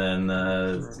 And then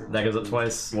that goes up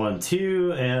twice. 1,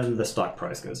 2, and the stock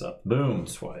price goes up. Boom.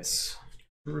 Twice.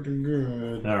 Pretty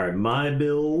good. All right, my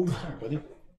build. All right, buddy.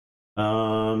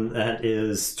 That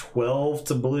is 12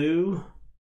 to blue.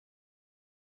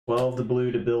 12 to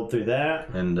blue to build through that.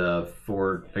 And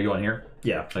 4. Are you on here?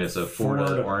 Yeah. Okay, so 4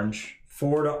 to orange.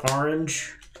 4 to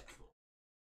orange.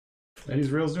 Eddie's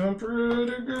Rails doing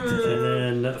pretty good.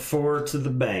 And then 4 to the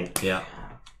bank. Yeah.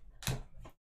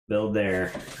 Build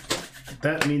there.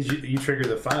 That means you trigger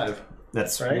the 5.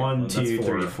 That's Right? 1, That's 2,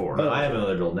 4. 3, 4. But I have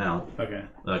another build now. Okay.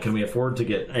 Can we afford to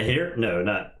get? Here? No,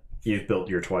 not. You've built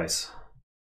your twice.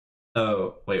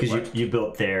 Oh wait, Because what? you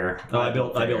built there. Oh, I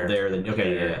built there. Then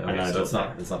okay, yeah. And Okay, I so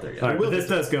built it's not there yet. All right, but this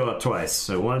does go up twice.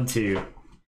 So 1, 2,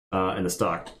 and the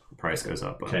stock price goes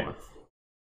up by Okay. 1.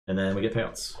 And then we get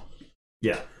payouts.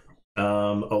 Yeah.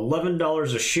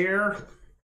 $11 a share.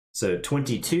 So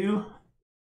 22.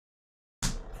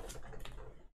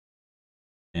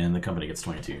 And the company gets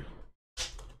 22.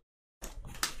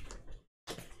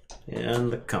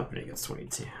 And the company gets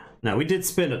 22. Now, we did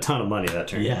spend a ton of money that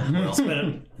turn. Yeah, well, Spend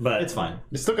it, but it's fine.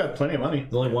 You still got plenty of money.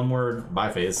 There's only one more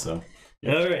buy phase, so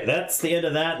all right, that's the end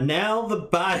of that. Now the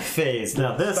buy phase.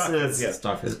 Now this is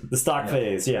stock phase. the stock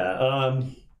phase. Yeah.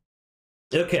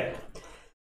 Okay.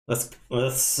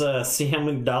 Let's see how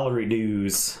many dollary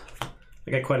dues.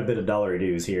 I got quite a bit of dollary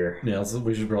dues here. Yeah,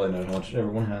 we should probably know how much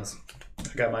everyone has. I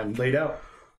got mine laid out.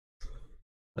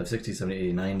 60, 70,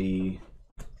 80, 90,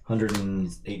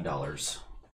 $108.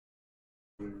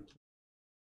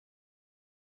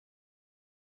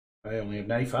 I only have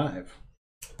 95.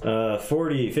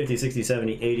 40, 50, 60,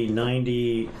 70, 80,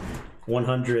 90,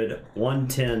 100,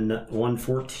 110,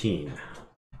 114.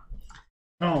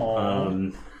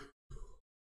 Oh.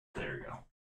 There you go.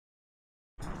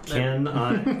 Can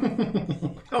I?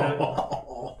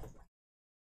 Oh.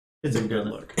 It's a good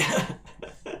look.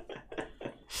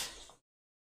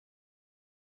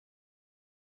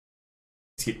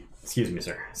 Excuse me,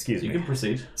 sir. Excuse You me. can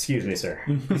proceed. Excuse me, sir.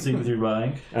 Proceed with your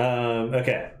buying.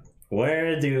 Okay.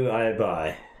 Where do I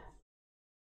buy?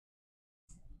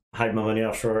 Hide my money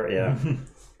offshore? Yeah.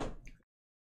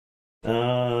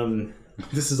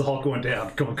 This is all going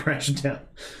down, going crashing down.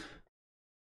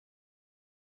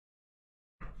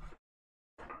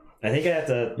 I think I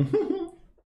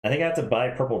have to buy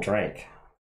purple drink.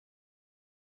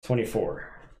 24.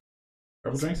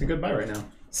 Purple drink's a good buy right now.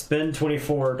 Spend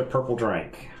 24 to purple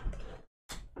drink.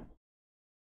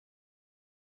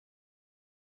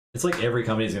 It's like every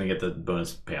company is going to get the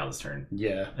bonus payout this turn,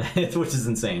 Yeah. which is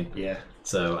insane. Yeah.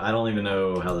 So I don't even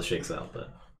know how this shakes out, but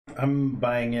I'm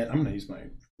buying it. I'm going to use my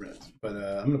reds, but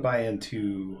I'm going to buy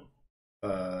into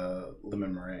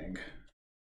lemon meringue.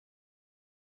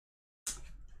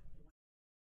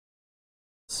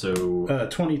 so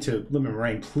 20 to lemon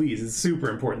meringue, please. It's super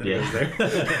important that Yeah. it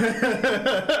goes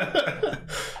there.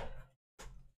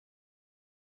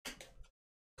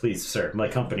 Please, sir. My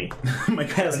company My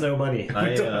has no money.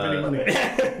 I don't have any money. We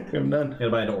have none. gotta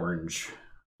buy an orange.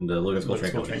 The Logan's Gold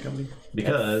Train Company. Company.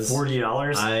 Because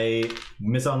 $40. I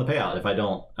miss out on the payout. If I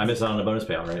don't, I miss out on the bonus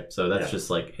payout, right? So that's Yeah.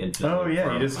 just like infinite. Oh yeah,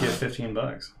 from, you just get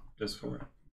 $15 just for it.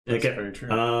 That's Okay. very true.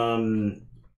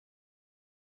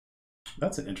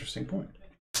 That's an interesting point.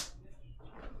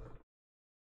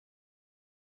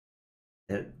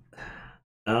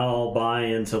 I'll buy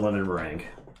into lemon meringue.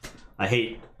 I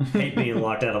hate being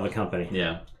locked out of a company.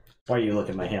 Yeah. Why are you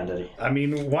looking at my hand, Eddie? I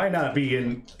mean, why not be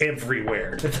in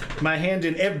everywhere? My hand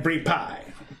in every pie.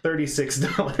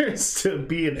 $36 to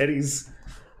be in Eddie's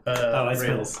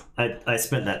rails. I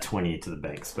spent that 20 to the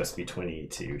bank. It's supposed to be 20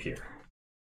 to here.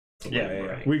 Yeah.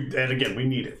 And again, we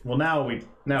need it. Well, now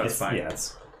it's fine. Yeah,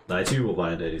 it's... I too will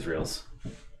buy Daddy's rails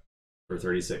for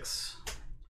 36.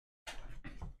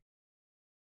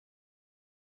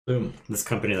 Boom. This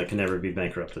company that can never be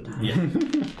bankrupted. Yeah.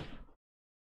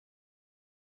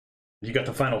 You got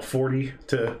the final 40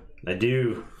 to... I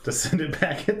do. To send it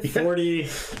back at the 40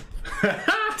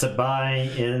 to buy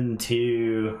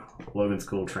into Logan's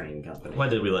Cool Train Company. Why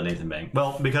did we let Nathan bank?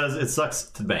 Well, because it sucks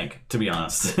to bank, to be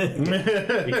honest.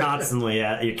 You're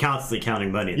constantly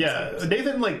counting money. Yeah,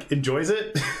 Nathan like enjoys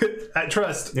it. I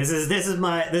trust. This is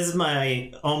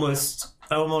my almost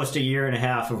a year and a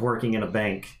half of working in a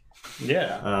bank.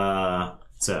 Yeah.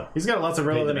 So he's got lots of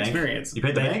relevant experience. You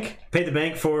paid the bank? Paid the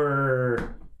bank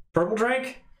for Purple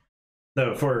Drink?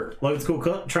 No, for Logan's Cool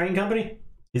Train Company.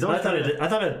 I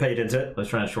thought I'd paid into it. I was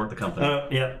trying to short the company. Oh,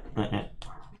 yeah.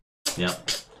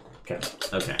 Yep.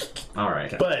 Okay. All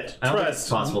right. But I don't think trust, it's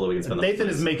possible that we can spend. Nathan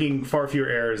is making far fewer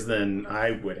errors than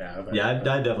I would have. Yeah, I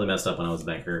definitely messed up when I was a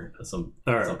banker at some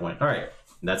point. All right,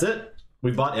 that's it.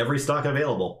 We bought every stock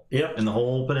available. Yep. In the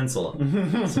whole peninsula.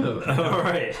 So, all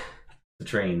right. The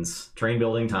train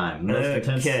building time. Most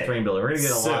intense train building. We're gonna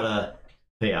get a lot of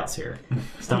payouts here.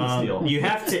 You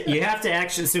have to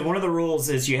actually. So one of the rules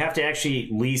is you have to actually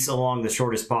lease along the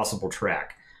shortest possible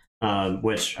track,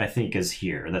 which I think is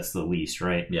here. That's the least,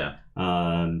 right? Yeah.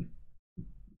 So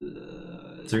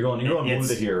you're going blue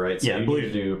to here, right? So yeah, you blue. need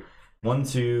to do 1,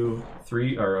 2,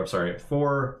 3, or I'm sorry,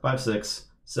 4, 5, 6,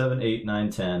 7, 8, 9,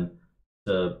 10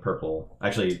 to purple.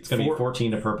 Actually, it's gonna be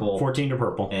 14 to purple. 14 to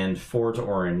purple. And 4 to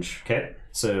orange. Okay.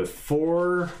 So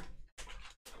 4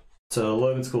 to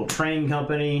Logan School Train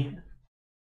Company.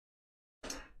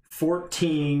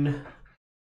 14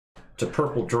 to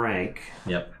Purple Drank.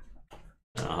 Yep.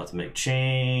 I'll have to make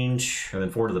change. And then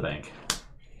 4 to the bank.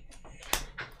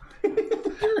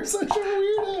 You're such a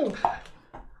weirdo.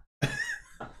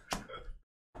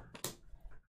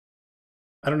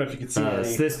 I don't know if you can see so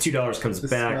this $2 comes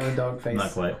back. Dog face.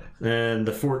 Not quite. And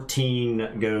the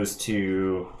 14 goes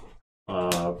to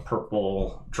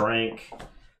Purple Drank.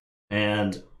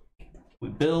 And we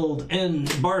build in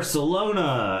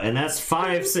Barcelona, and that's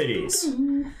 5 cities. So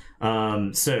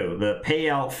the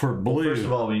payout for blue. Well, first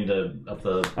of all, we need to up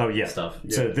the stuff.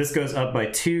 Yeah. So this goes up by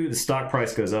 2. The stock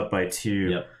price goes up by 2.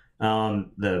 Yep.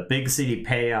 The big city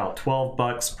payout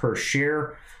 $12 per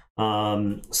share.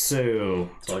 So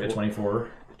I'll get 24.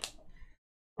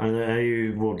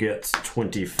 I will get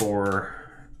 24.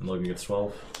 And Logan gets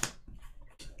 12.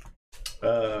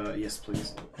 Yes,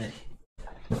 please.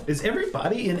 Is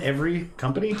everybody in every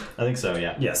company? I think so.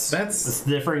 Yeah. Yes, it's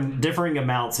differing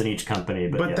amounts in each company,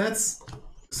 but yeah. That's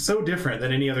so different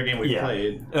than any other game we've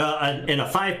played. In a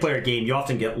 5-player game, you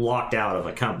often get locked out of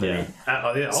a company.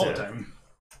 All the time.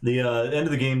 The end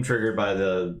of the game triggered by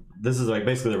this is like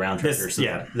basically the round tracker.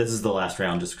 This is the last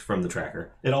round just from the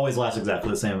tracker. It always lasts exactly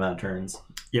the same amount of turns.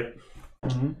 Yep.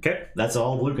 Okay. That's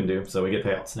all blue can do. So we get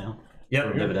payouts now.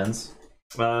 Yep. Dividends.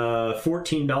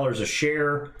 $14 a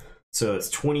share. So it's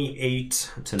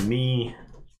 28 to me.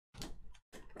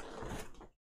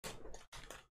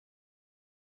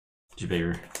 Did you pay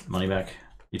your money back?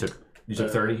 You took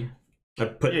 30. I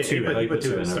put 2. You put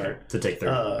 2 in start to take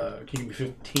 30. Can you give me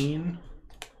 15?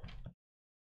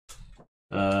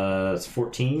 It's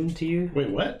 14 to you. Wait,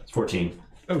 what? 14.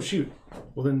 Oh shoot.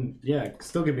 Well then, yeah,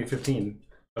 still give me 15,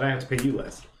 but I have to pay you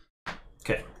less.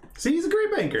 Okay. See, he's a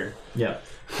great banker. Yeah.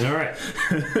 All right.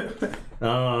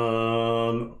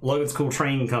 Logan's Cool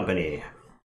Train Company.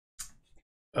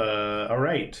 All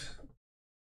right.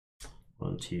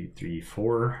 1, 2, 3,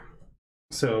 4.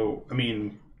 So, I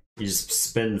mean, you just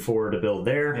spend 4 to build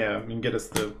there. Yeah, you can get us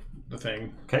the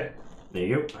thing. Okay. There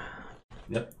you go.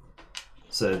 Yep.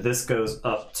 So this goes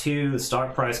up 2. The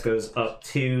stock price goes up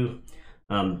 2.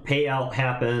 Payout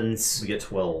happens. We get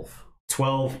 12.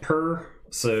 12 per.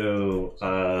 So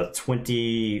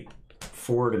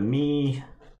 24 to me.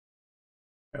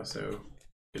 I also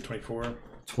get 24.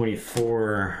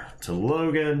 24 to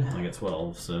Logan. I get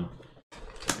 12, so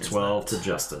 12 to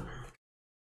Justin.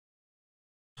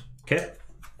 Okay.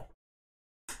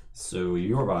 So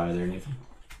your buy there, Nathan.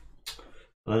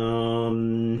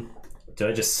 Did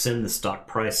I just send the stock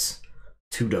price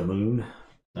to the moon?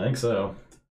 I think so.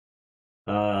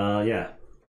 Yeah.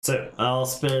 So I'll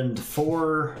spend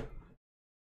 4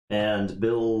 and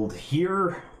build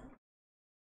here.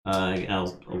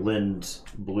 I'll lend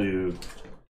blue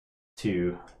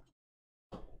 2.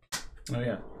 Oh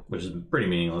yeah. Which is pretty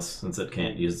meaningless since it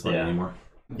can't use its money anymore.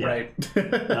 Yeah. Right.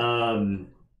 You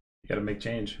gotta make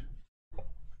change.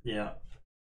 Yeah.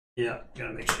 Yeah,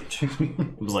 gotta make change.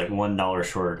 It was like $1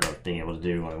 short of being able to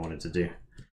do what I wanted to do.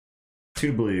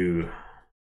 2 blue.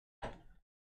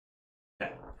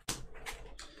 Okay.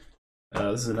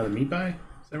 This is another meat buy.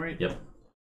 Is that right? Yep.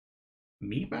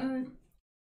 Meat buy.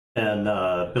 And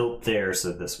built there,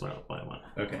 so this went up by 1.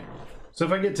 Okay. So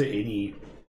if I get to 80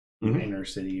 inner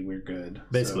city, we're good.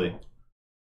 Basically. So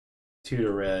 2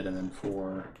 to red and then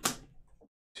 4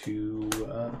 to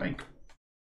bank.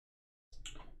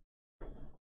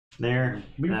 There.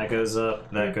 That goes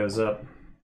up. That goes up.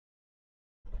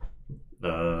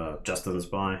 Justin's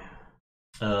buy.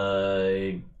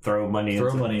 Throw money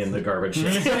in the garbage.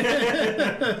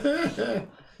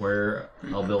 Where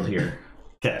I'll build here.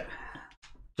 Okay.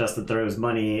 Justin throws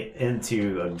money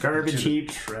into a garbage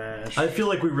heap. Trash. I feel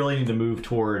like we really need to move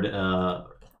toward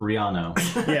Riano.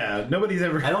 Yeah, nobody's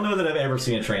ever. I don't know that I've ever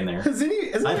seen a train there. Has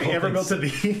anybody ever built to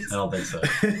these? I don't think so.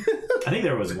 I think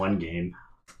there was one game.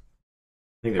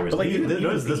 I think there was. But like,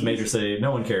 Notice this major city,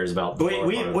 no one cares about.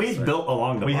 We've built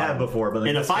along the. We bottom. have before, but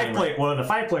in a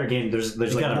 5-player game, there's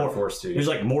like more forced to. There's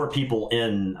like more people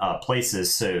in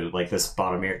places, so like this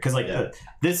bottom area, because like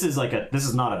this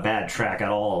is not a bad track at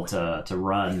all to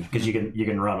run, because you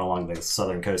can run along the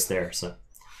southern coast there. So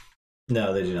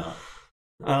no, they do not.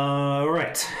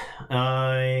 Right.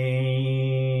 I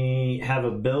have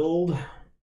a build.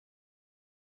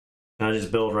 I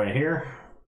just build right here.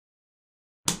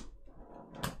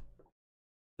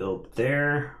 Build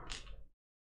there.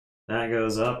 That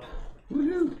goes up.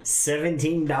 Woohoo.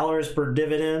 $17 per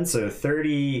dividend, so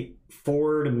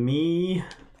 34 to me.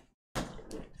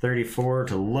 34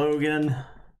 to Logan.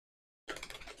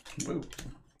 Woo.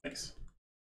 Nice.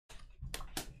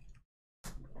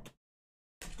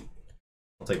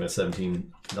 I'll take my $17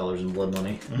 in blood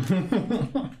money.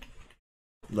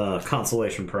 The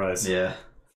consolation prize. Yeah.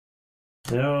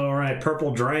 All right,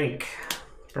 purple drank.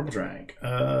 Purple drank.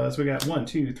 So we got 1,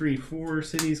 2, 3, 4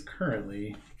 cities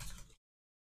currently.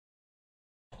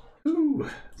 Ooh,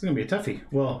 it's gonna be a toughie.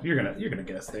 Well, you're gonna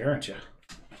guess there, aren't you?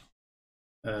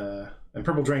 And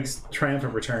purple drank's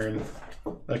triumphant return.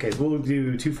 Okay, so we'll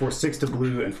do 2, 4, 6 to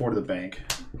blue and 4 to the bank.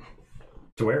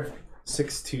 To where?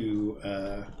 6 to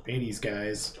 80s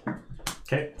guys.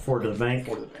 Okay, 4 to the bank.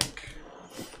 4 to the bank.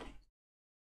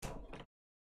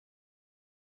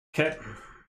 Okay.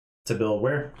 To build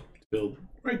where? Build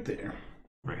right there.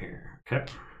 Right here. Okay.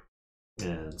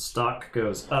 And stock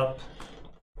goes up.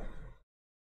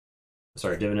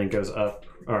 Sorry, dividend goes up.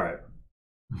 All right.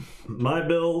 My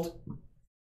build.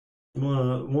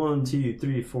 1, 2,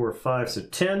 3, 4, 5. So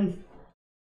 10.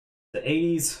 The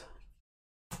 80s.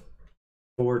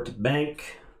 4 to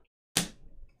bank.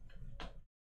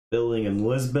 Building in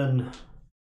Lisbon.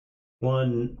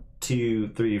 1, 2,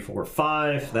 3, 4,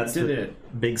 5. That's the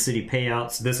big city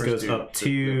payouts. This goes up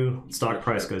 2. Stock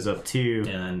price goes up 2.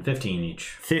 And 15 each.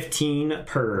 15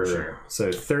 per. Sure.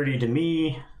 So 30 to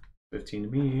me. 15 to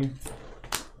me.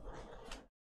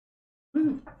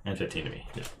 And 15 to me.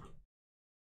 Yeah.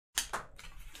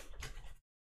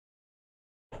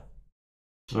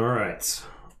 All right.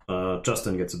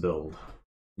 Justin gets a build.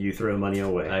 You throw money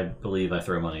away. I believe I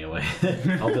throw money away.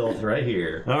 I'll build right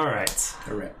here. All right.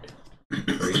 Correct.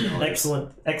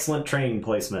 Excellent train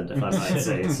placement, if I might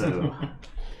say so.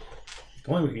 If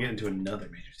only we could get into another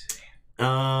major city.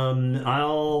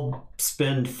 I'll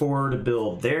spend 4 to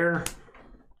build there.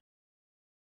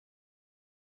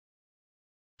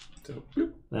 So,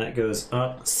 boop. That goes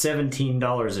up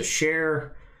 $17 a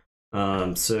share.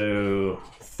 So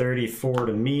 34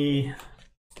 to me.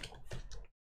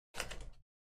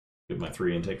 Give my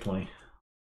 3 and take 20.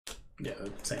 Yeah,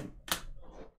 same.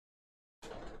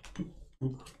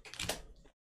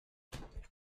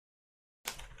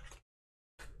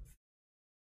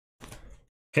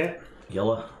 Okay.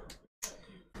 Yellow.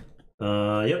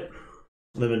 Yep.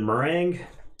 Live in Meringue.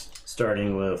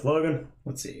 Starting with Logan.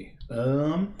 Let's see.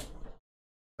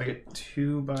 I get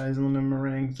 2 buys in the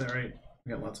meringue. Is that right?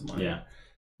 We got lots of money. Yeah.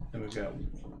 And we've got,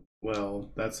 well,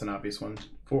 that's an obvious one.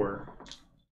 4.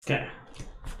 Okay.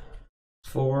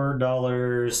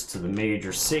 $4 to the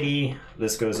major city.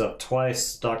 This goes up twice.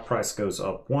 Stock price goes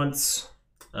up once.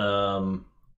 How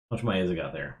much money has it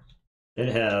got there? It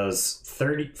has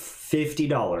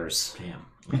 $50. Damn.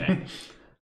 Okay.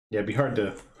 Yeah, it'd be hard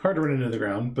to run into the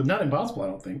ground, but not impossible, I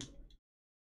don't think.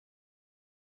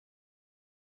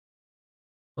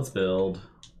 Let's build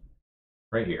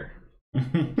right here.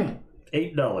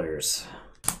 $8.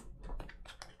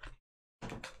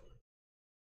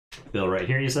 Bill right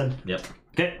here, you said? Yep.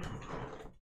 Okay.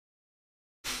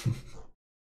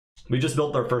 We just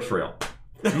built our first rail.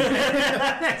 So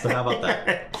how about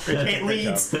that?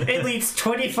 It leads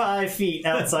 25 feet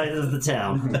outside of the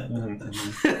town.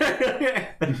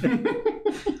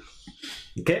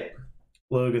 Okay.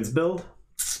 Logan's build.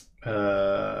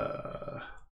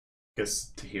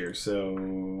 Guess to here.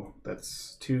 So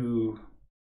that's 2,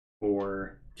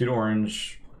 4. 2 to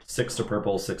orange, 6 to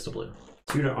purple, 6 to blue.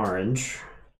 2 to orange,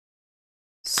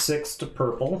 6 to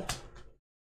purple.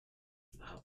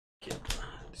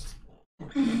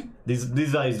 These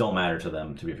values don't matter to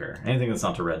them, to be fair. Anything that's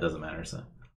not to red doesn't matter, so.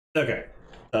 Okay.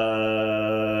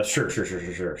 Sure.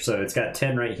 So it's got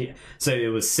 10 right here. So it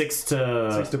was 6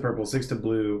 to... 6 to purple, 6 to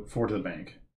blue, 4 to the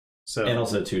bank. So And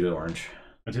also 2 to orange.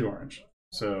 2 to orange.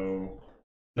 So...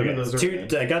 Okay, those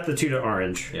are I got the 2 to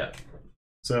orange. Yeah.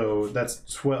 So that's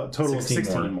 12, total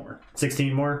 16 more.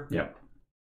 16 more? Yep.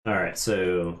 Alright,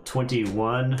 so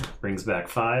 21 brings back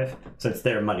 5. Since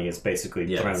their money is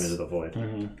basically thrown into the void.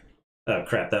 Mm-hmm. Oh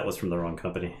crap, that was from the wrong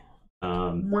company.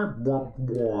 Oh my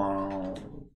god.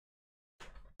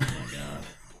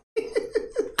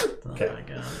 Okay. Oh my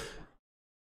god.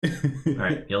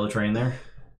 Alright, yellow train there.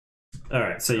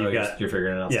 Alright, so you're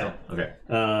figuring it out yeah. still? Okay.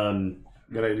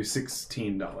 Gotta do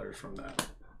 $16 from that.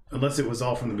 Unless it was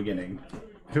all from the beginning.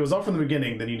 If it was all from the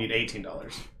beginning, then you need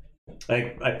 $18.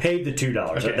 I paid the $2.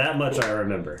 Okay. That much I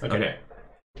remember. Okay.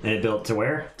 And it built to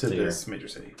where? To this major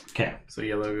city. Okay. So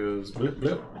yellow goes bloop,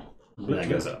 bloop. And that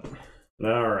goes up.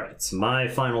 Alright, so my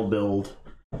final build.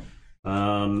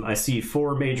 I see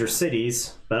 4 major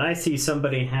cities, but I see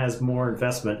somebody has more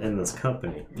investment in this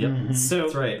company. Yep. Mm-hmm. So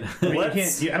That's right. I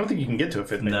don't think you can get to a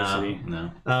 5th major city.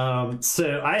 No.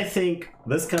 So I think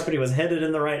this company was headed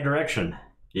in the right direction.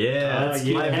 Yeah,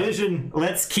 my vision.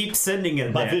 Let's keep sending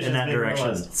it My there, in vision's that being direction.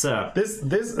 realized. So This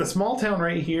a small town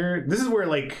right here. This is where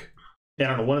like I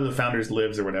don't know, one of the founders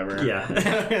lives or whatever. yeah.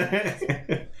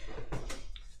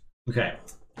 Okay.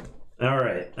 All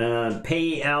right.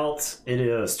 Payout. It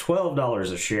is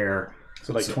 $12 a share.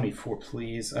 So like 24,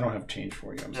 please. I don't have change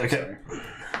for you. I'm so Okay. sorry.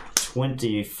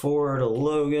 24 to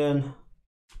Logan.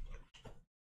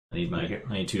 I need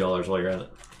 $2 while you're at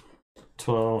it.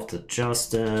 12 to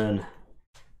Justin.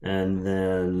 And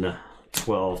then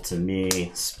 12 to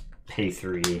me. Pay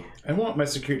 3. I want my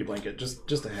security blanket just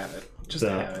to have it. Just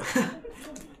to have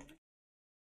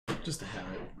it. Just to have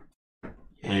it.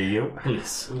 There you go.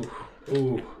 Please.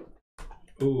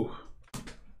 Ooh.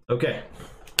 Okay.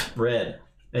 Red.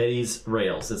 Eddie's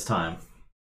Rails. It's time.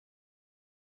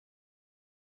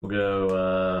 We'll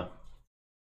go,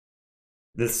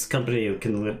 This company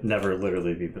can never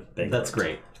literally be bankrupt. That's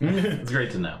great. It's great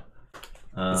to know.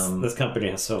 This company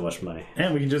has so much money.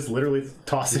 And we can just literally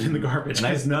toss it in the garbage.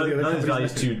 Nice. None of these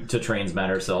values companies to trains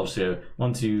matter, so I'll just go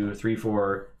 1, 2, 3,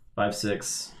 4, 5,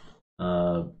 6,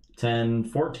 10,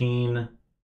 14,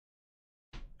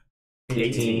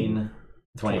 18,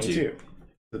 22.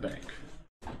 The bank.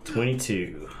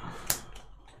 22.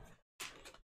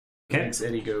 Okay. Makes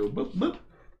Eddie go boop, boop.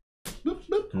 Boop,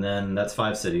 boop. And then that's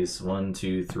 5 cities. 1,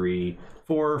 2, 3,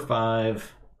 4,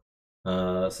 5.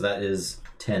 So that is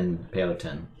 10. Payout of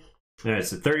 10. All right,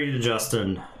 so 30 to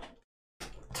Justin,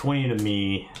 20 to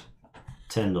me,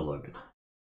 10 to Logan.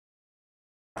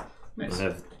 Nice. I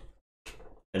have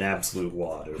an absolute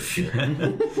wad over here.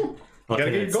 Gotta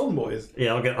get your golden boys.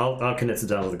 Yeah, I'll condense it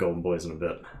down with the Golden Boys in a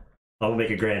bit. I'll make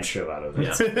a grand show out of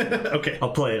it. Yeah. Okay.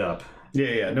 I'll play it up.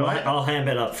 Yeah. No, I'll ham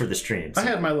it up for the streams. I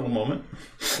had my little moment.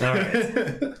 All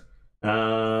right.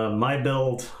 My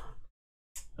build.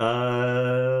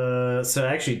 So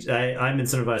actually, I'm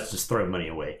incentivized to just throw money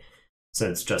away,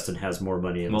 since Justin has more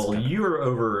money in this Well, company. you're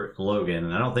over Logan,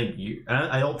 and I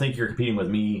don't think you're competing with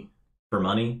me for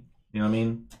money. You know what I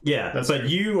mean? Yeah, That's but true.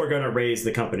 you are going to raise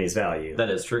the company's value. That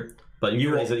is true. But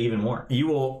you raise it even more. You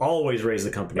will always raise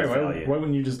the company's value. Why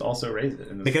wouldn't you just also raise it?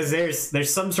 In this Because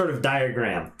there's some sort of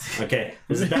diagram. Okay,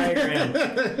 there's a diagram,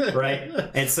 right?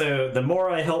 And so the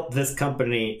more I help this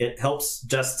company, it helps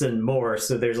Justin more.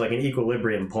 So there's like an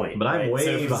equilibrium point. But I'm right?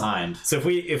 way behind. So if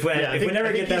we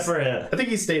never get that far ahead, I think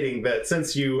he's stating that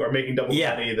since you are making double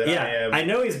money, that I am. I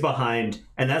know he's behind,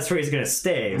 and that's where he's going to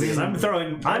stay because I'm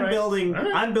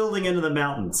building into the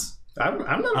mountains. I'm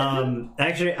not.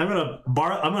 Actually, I'm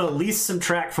gonna lease some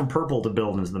track from Purple to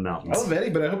build into the mountains. I love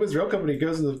Eddie, but I hope his rail company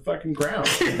goes to the fucking ground.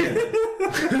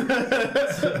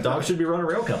 Dog should be running a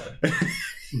rail company.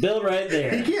 Build right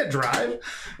there. He can't drive.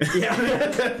 Yeah,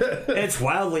 it's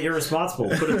wildly irresponsible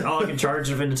to put a dog in charge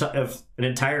of an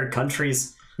entire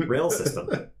country's rail system.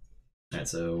 All right,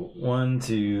 so 1,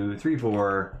 2, 3,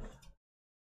 4,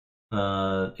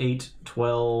 8,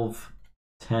 12,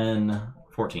 10,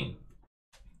 14.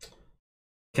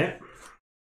 Okay.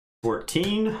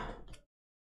 14.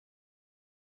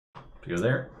 Go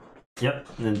there. Yep,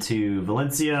 into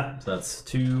Valencia. So that's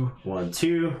 2, 1,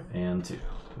 2, and 2.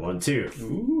 1, 2.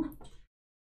 Ooh.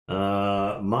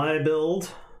 My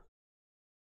build.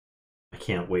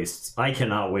 I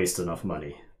cannot waste enough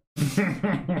money.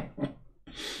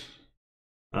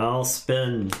 I'll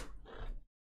spend.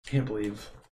 Can't believe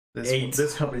this. 8.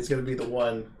 This company's going to be the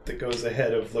one that goes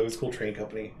ahead of Logan's Cool Train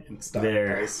Company in stock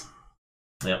price.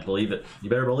 Yeah, believe it. You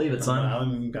better believe it, son.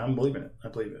 I'm believing it. I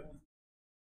believe it.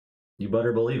 You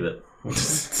better believe it.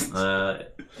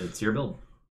 It's your build.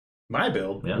 My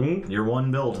build? Yeah. Your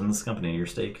one build in this company, your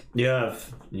stake. Yeah.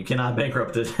 You cannot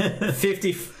bankrupt it.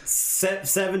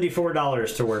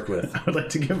 $74 to work with. I would like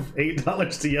to give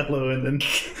 $8 to Yellow and then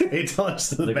 $8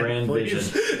 to the Grand please.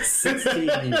 Vision. 16.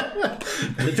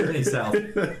 The journey south.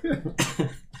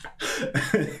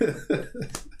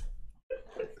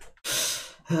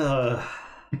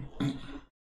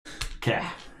 Okay.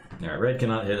 Alright, red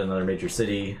cannot hit another major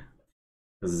city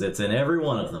because it's in every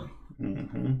one of them.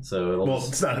 Mm-hmm. So it'll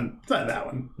It's not that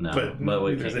one. No, but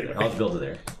wait, anyway. I'll build it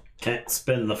there. Can't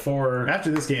spend the 4.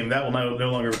 After this game, that will no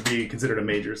longer be considered a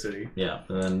major city. Yeah,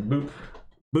 and then boop,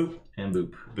 Boop. and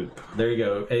boop. Boop. There you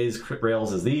go. A's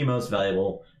Rails is the most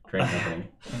valuable train company.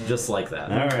 Just like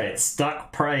that. All right.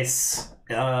 Stock price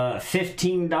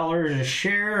 $15 a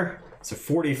share. So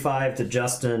 45 to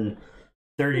Justin,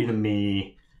 30 to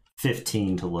me,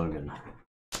 15 to Logan.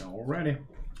 Alrighty.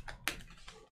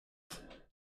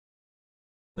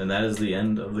 And that is the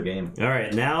end of the game. All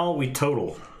right. Now we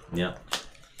total. Yeah.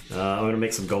 I'm gonna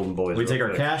make some golden boys. We real take our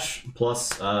quick. cash plus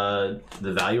the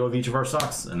value of each of our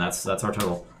stocks, and that's our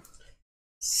total.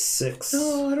 6.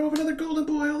 No, I don't have another golden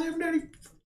boy. I only have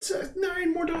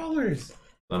 $99 more.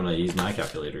 I'm going to use my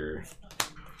calculator.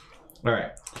 All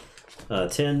right.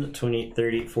 10, 20,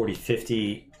 30, 40,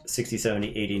 50, 60,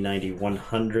 70, 80, 90,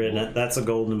 100. That's a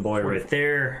golden boy right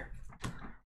there.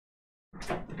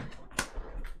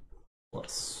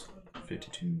 Plus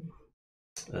 52.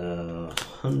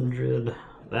 100.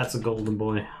 That's a golden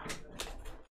boy.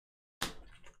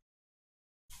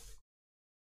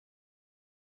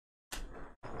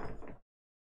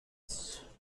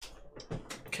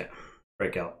 Okay.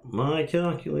 Break out my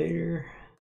calculator.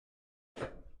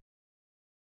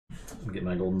 Get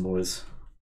my golden boys.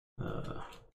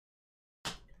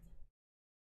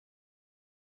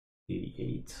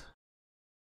 88.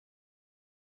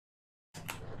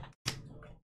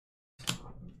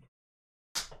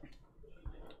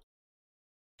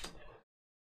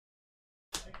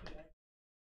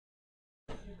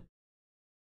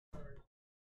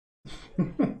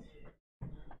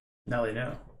 Now they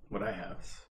know what I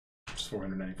have. Just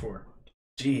 494.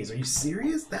 Jeez, are you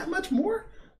serious? That much more?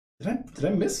 Did I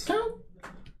miscount?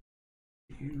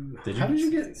 Did How did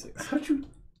you get? How did you?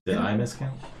 Did I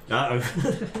miscount?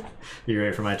 You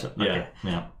ready for my total? Yeah.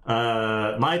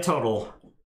 Yeah. My total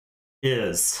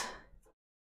is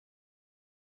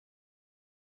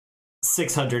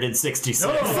 666.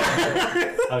 Oh!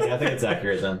 Okay, I think it's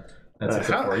accurate then. That's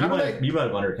except for you how might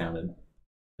have undercounted,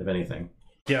 if anything.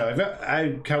 Yeah,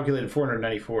 I calculated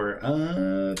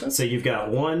 494. That's So you've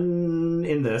got 1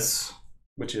 in this,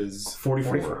 which is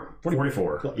 44.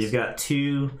 44. Close. You've got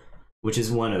 2, which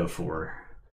is 104.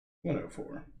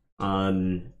 104.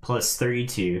 Plus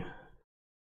 32.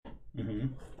 Mm-hmm.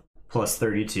 Plus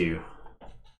 32.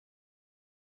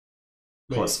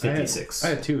 Plus 56. I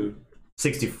had 2.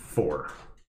 64.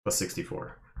 Plus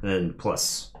 64. And then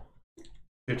plus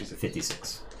 56.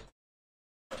 56.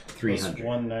 Plus 300.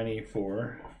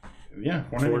 194. Yeah,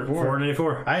 194.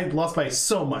 494. I lost by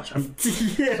so much. I'm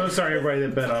so sorry, everybody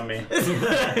that bet on me.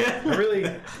 I really,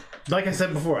 like I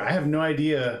said before, I have no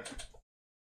idea.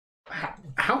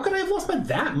 How could I have lost by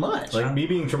that much? Like me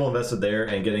being triple invested there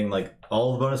and getting like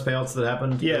all the bonus payouts that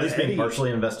happened, Yeah, at least being Eddie-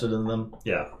 partially invested in them,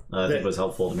 Yeah. I think was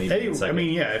helpful to me. being Hey, I second.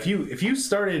 mean, yeah. If you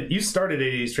started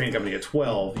AD's Train Company at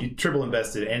 12, you triple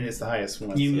invested, and it's the highest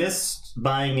one. You so- missed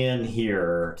buying in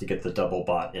here to get the double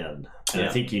bot in. And Yeah. I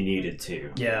think you needed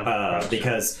to. Yeah.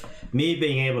 Because me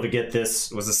being able to get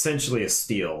this was essentially a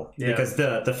steal. Yeah. Because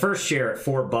the first share at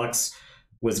 $4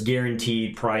 was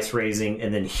guaranteed price raising.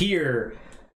 And then here,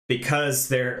 because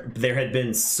there had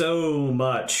been so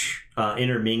much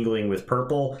intermingling with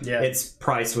purple, Yeah. its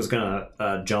price was gonna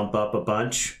jump up a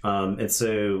bunch. And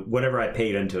so whatever I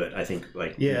paid into it, I think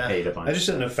you paid a bunch. I just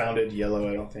shouldn't have founded yellow.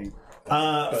 I don't think.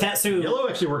 So Yellow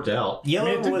actually worked out. Yellow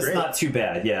I mean, it did was great. not too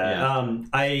bad.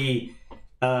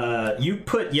 You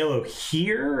put yellow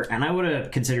here, and I would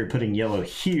have considered putting yellow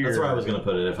here. That's where I was going to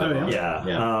put it if I Oh, bought it.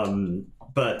 Yeah.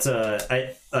 But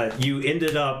you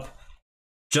ended up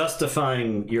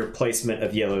justifying your placement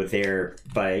of yellow there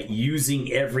by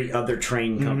using every other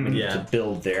train company Yeah. to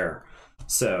build there.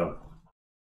 So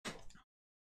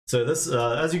So this,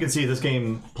 as you can see, this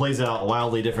game plays out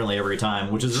wildly differently every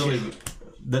time, which is really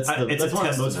that's one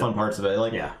of the most fun parts of it.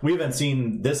 Like, we haven't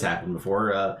seen this happen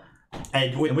before.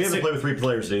 And we haven't played with 3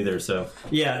 players either, so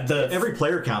every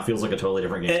player count feels like a totally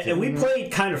different game. And we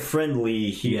played kind of friendly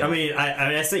here. Yeah. I mean,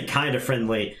 I say kind of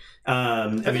friendly. I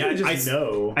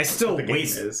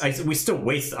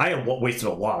wasted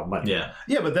a lot of money. Yeah,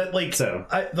 but that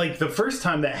the first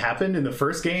time that happened in the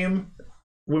first game,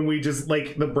 when we just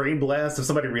the brain blast of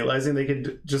somebody realizing they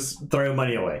could just throw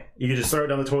money away, you could just throw it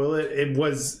down the toilet. It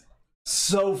was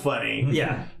so funny,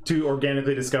 to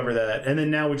organically discover that, and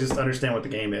then now we just understand what the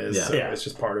game is. So it's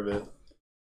just part of it.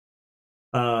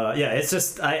 It's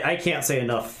just I can't say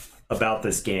enough about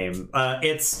this game.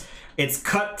 It's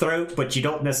cutthroat, but you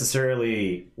don't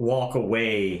necessarily walk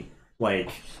away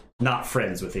not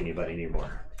friends with anybody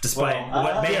anymore. Despite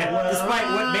what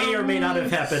may or may not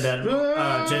have happened at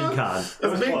Gen Con.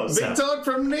 Big talk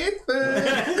from Nathan.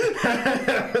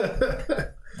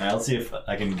 All right, let's see if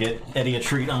I can get Eddie a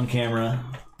treat on camera.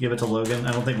 Give it to Logan.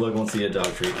 I don't think Logan wants to eat a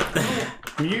dog treat.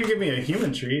 You can give me a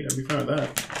human treat. I'd be fine with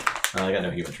that. I got no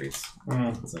human treats.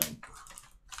 So,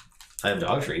 I have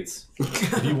dog treats.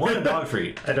 If you want a dog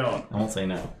treat, I don't. I won't say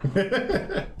no. Come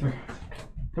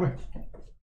here.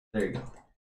 There you go.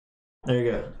 There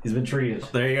you go. He's been treated.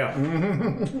 There you go.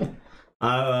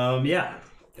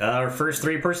 Our first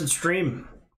 3-person stream.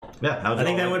 Yeah, I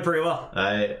think that went pretty well.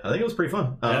 I think it was pretty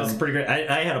fun. That was pretty great.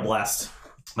 I had a blast.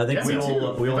 I think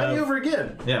we'll have over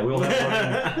again. Yeah, we'll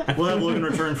have Logan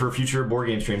return for future board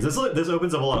game streams. This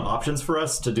opens up a lot of options for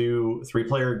us to do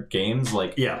 3-player games,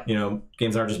 games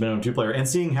that aren't just minimum 2-player, and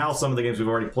seeing how some of the games we've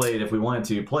already played, if we wanted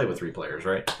to play with 3 players,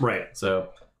 right? Right. So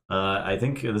I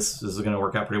think this is going to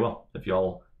work out pretty well. If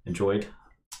y'all enjoyed,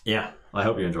 I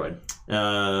hope you enjoyed.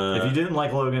 If you didn't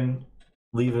like Logan,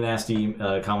 leave a nasty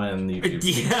comment in the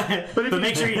YouTube. But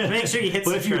make sure you hit subscribe.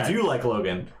 But if you do like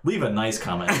Logan, leave a nice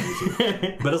comment on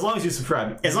YouTube. But as long as you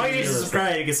subscribe. As long as you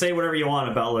subscribe, you can say whatever you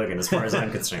want about Logan, as far as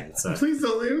I'm concerned. So. Please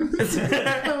don't leave.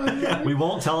 We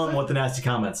won't tell him what the nasty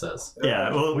comment says.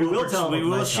 Yeah, well, we will tell him. We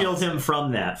will shield him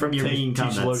from that, from your mean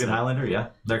comments. Logan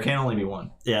Highlander, there can only be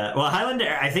one. Yeah, well,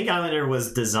 I think Highlander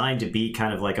was designed to be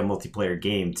kind of like a multiplayer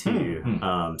game, too.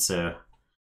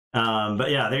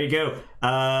 But yeah, there you go.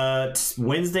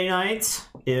 Wednesday night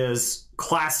is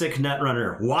classic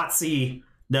Netrunner, WotC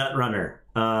Netrunner.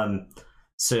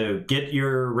 So get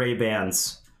your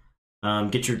Ray-Bans,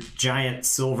 get your giant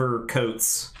silver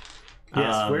coats.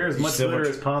 Wear as much glitter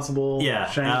as possible. Yeah,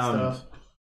 shiny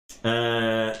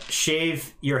stuff.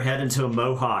 Shave your head into a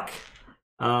mohawk.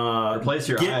 Replace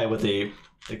your eye with a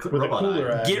robot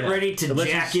eye. Get ready to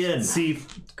jack in. See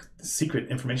secret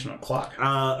information on a clock.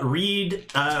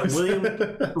 Read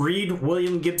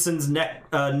William Gibson's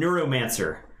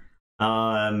Neuromancer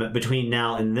between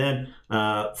now and then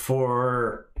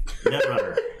for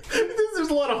Netrunner. There's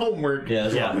a lot of homework. Yeah,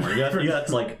 there's a lot of homework. You got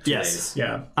 2 days.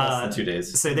 Yeah. Less than 2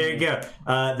 days. So there you go.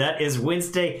 That is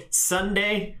Wednesday.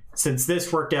 Sunday, since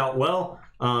this worked out well,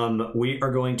 we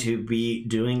are going to be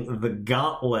doing the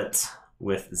Gauntlet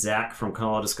with Zach from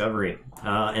Call of Discovery.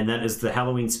 And that is the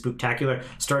Halloween Spooktacular.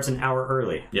 Starts an hour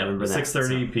early. Yeah,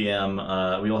 6:30 p.m.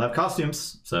 We will have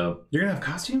costumes. So you're going to have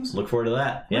costumes? Look forward to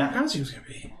that. What are costumes going to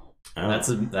be? That's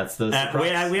the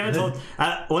surprise. We haven't told...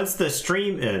 once the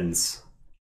stream ends...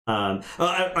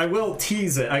 I will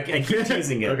tease it. I keep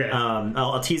teasing it. Okay.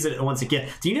 I'll tease it once again.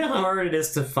 Do you know how hard it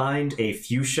is to find a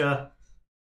fuchsia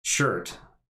shirt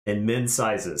in men's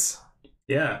sizes?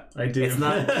 Yeah, I do. It's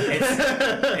not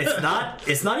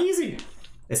easy.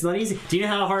 It's not easy. Do you know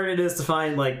how hard it is to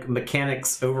find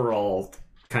mechanics overall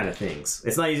kind of things?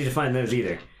 It's not easy to find those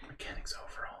either. Mechanics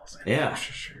overalls. Yeah.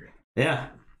 Yeah.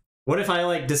 What if I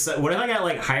what if I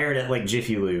got hired at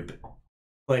Jiffy Lube?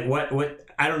 What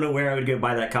I don't know where I would go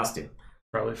buy that costume.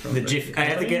 Probably from I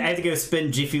have to go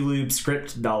spend Jiffy Lube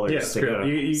script dollars. Yeah, script.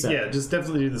 Yeah, just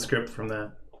definitely do the script from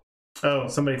that. Oh,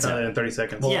 somebody found it in 30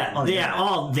 seconds. Well, on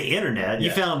the internet. Yeah.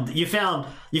 You found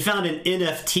an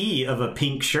NFT of a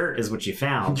pink shirt is what you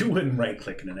found. You wouldn't right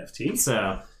click an NFT.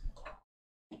 So,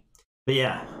 but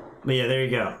yeah, there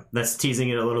you go. That's teasing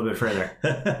it a little bit further.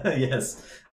 Yes,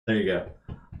 there you go.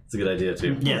 It's a good idea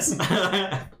too. Yes.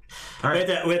 All right.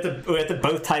 We have to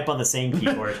both type on the same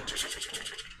keyboard.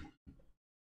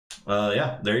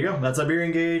 There you go. That's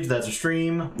Iberian Gauge. That's a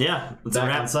stream. Yeah.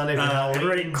 Back on Sunday for Halloween.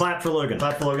 Everybody clap for Logan.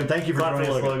 Clap for Logan. Thank you for joining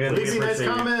us, Logan. Leave nice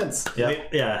comments.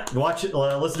 Yeah. Watch it.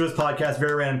 Listen to his podcast,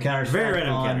 Very Random Encounters. Very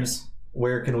Random Encounters.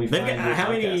 Where can we find your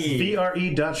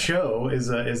VRE.show is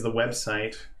the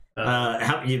website.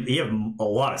 You have a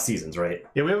lot of seasons, right?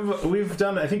 Yeah, we've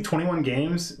done I think 21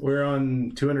 games. We're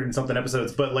on 200 and something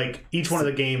episodes, but like each one of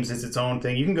the games is its own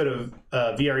thing. You can go to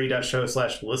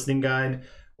vre.show/listening guide,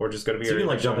 or just go to VRE. So you can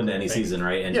like jump into any season,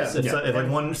 right? And if like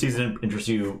one season interests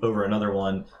you over another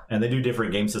one, and they do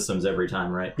different game systems every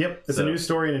time, right? Yep, it's a new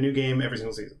story and a new game every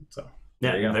single season. So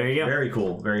yeah, there you go. Very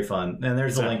cool, very fun. And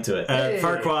there's a link to it.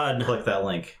 Farquaad, click that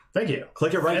link. Thank you.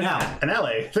 Click it right now. And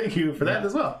LA, thank you for that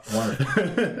as well. Wonderful.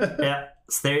 Yeah,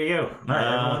 so there you go. All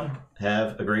right, everyone,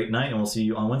 have a great night, and we'll see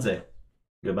you on Wednesday.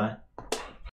 Goodbye.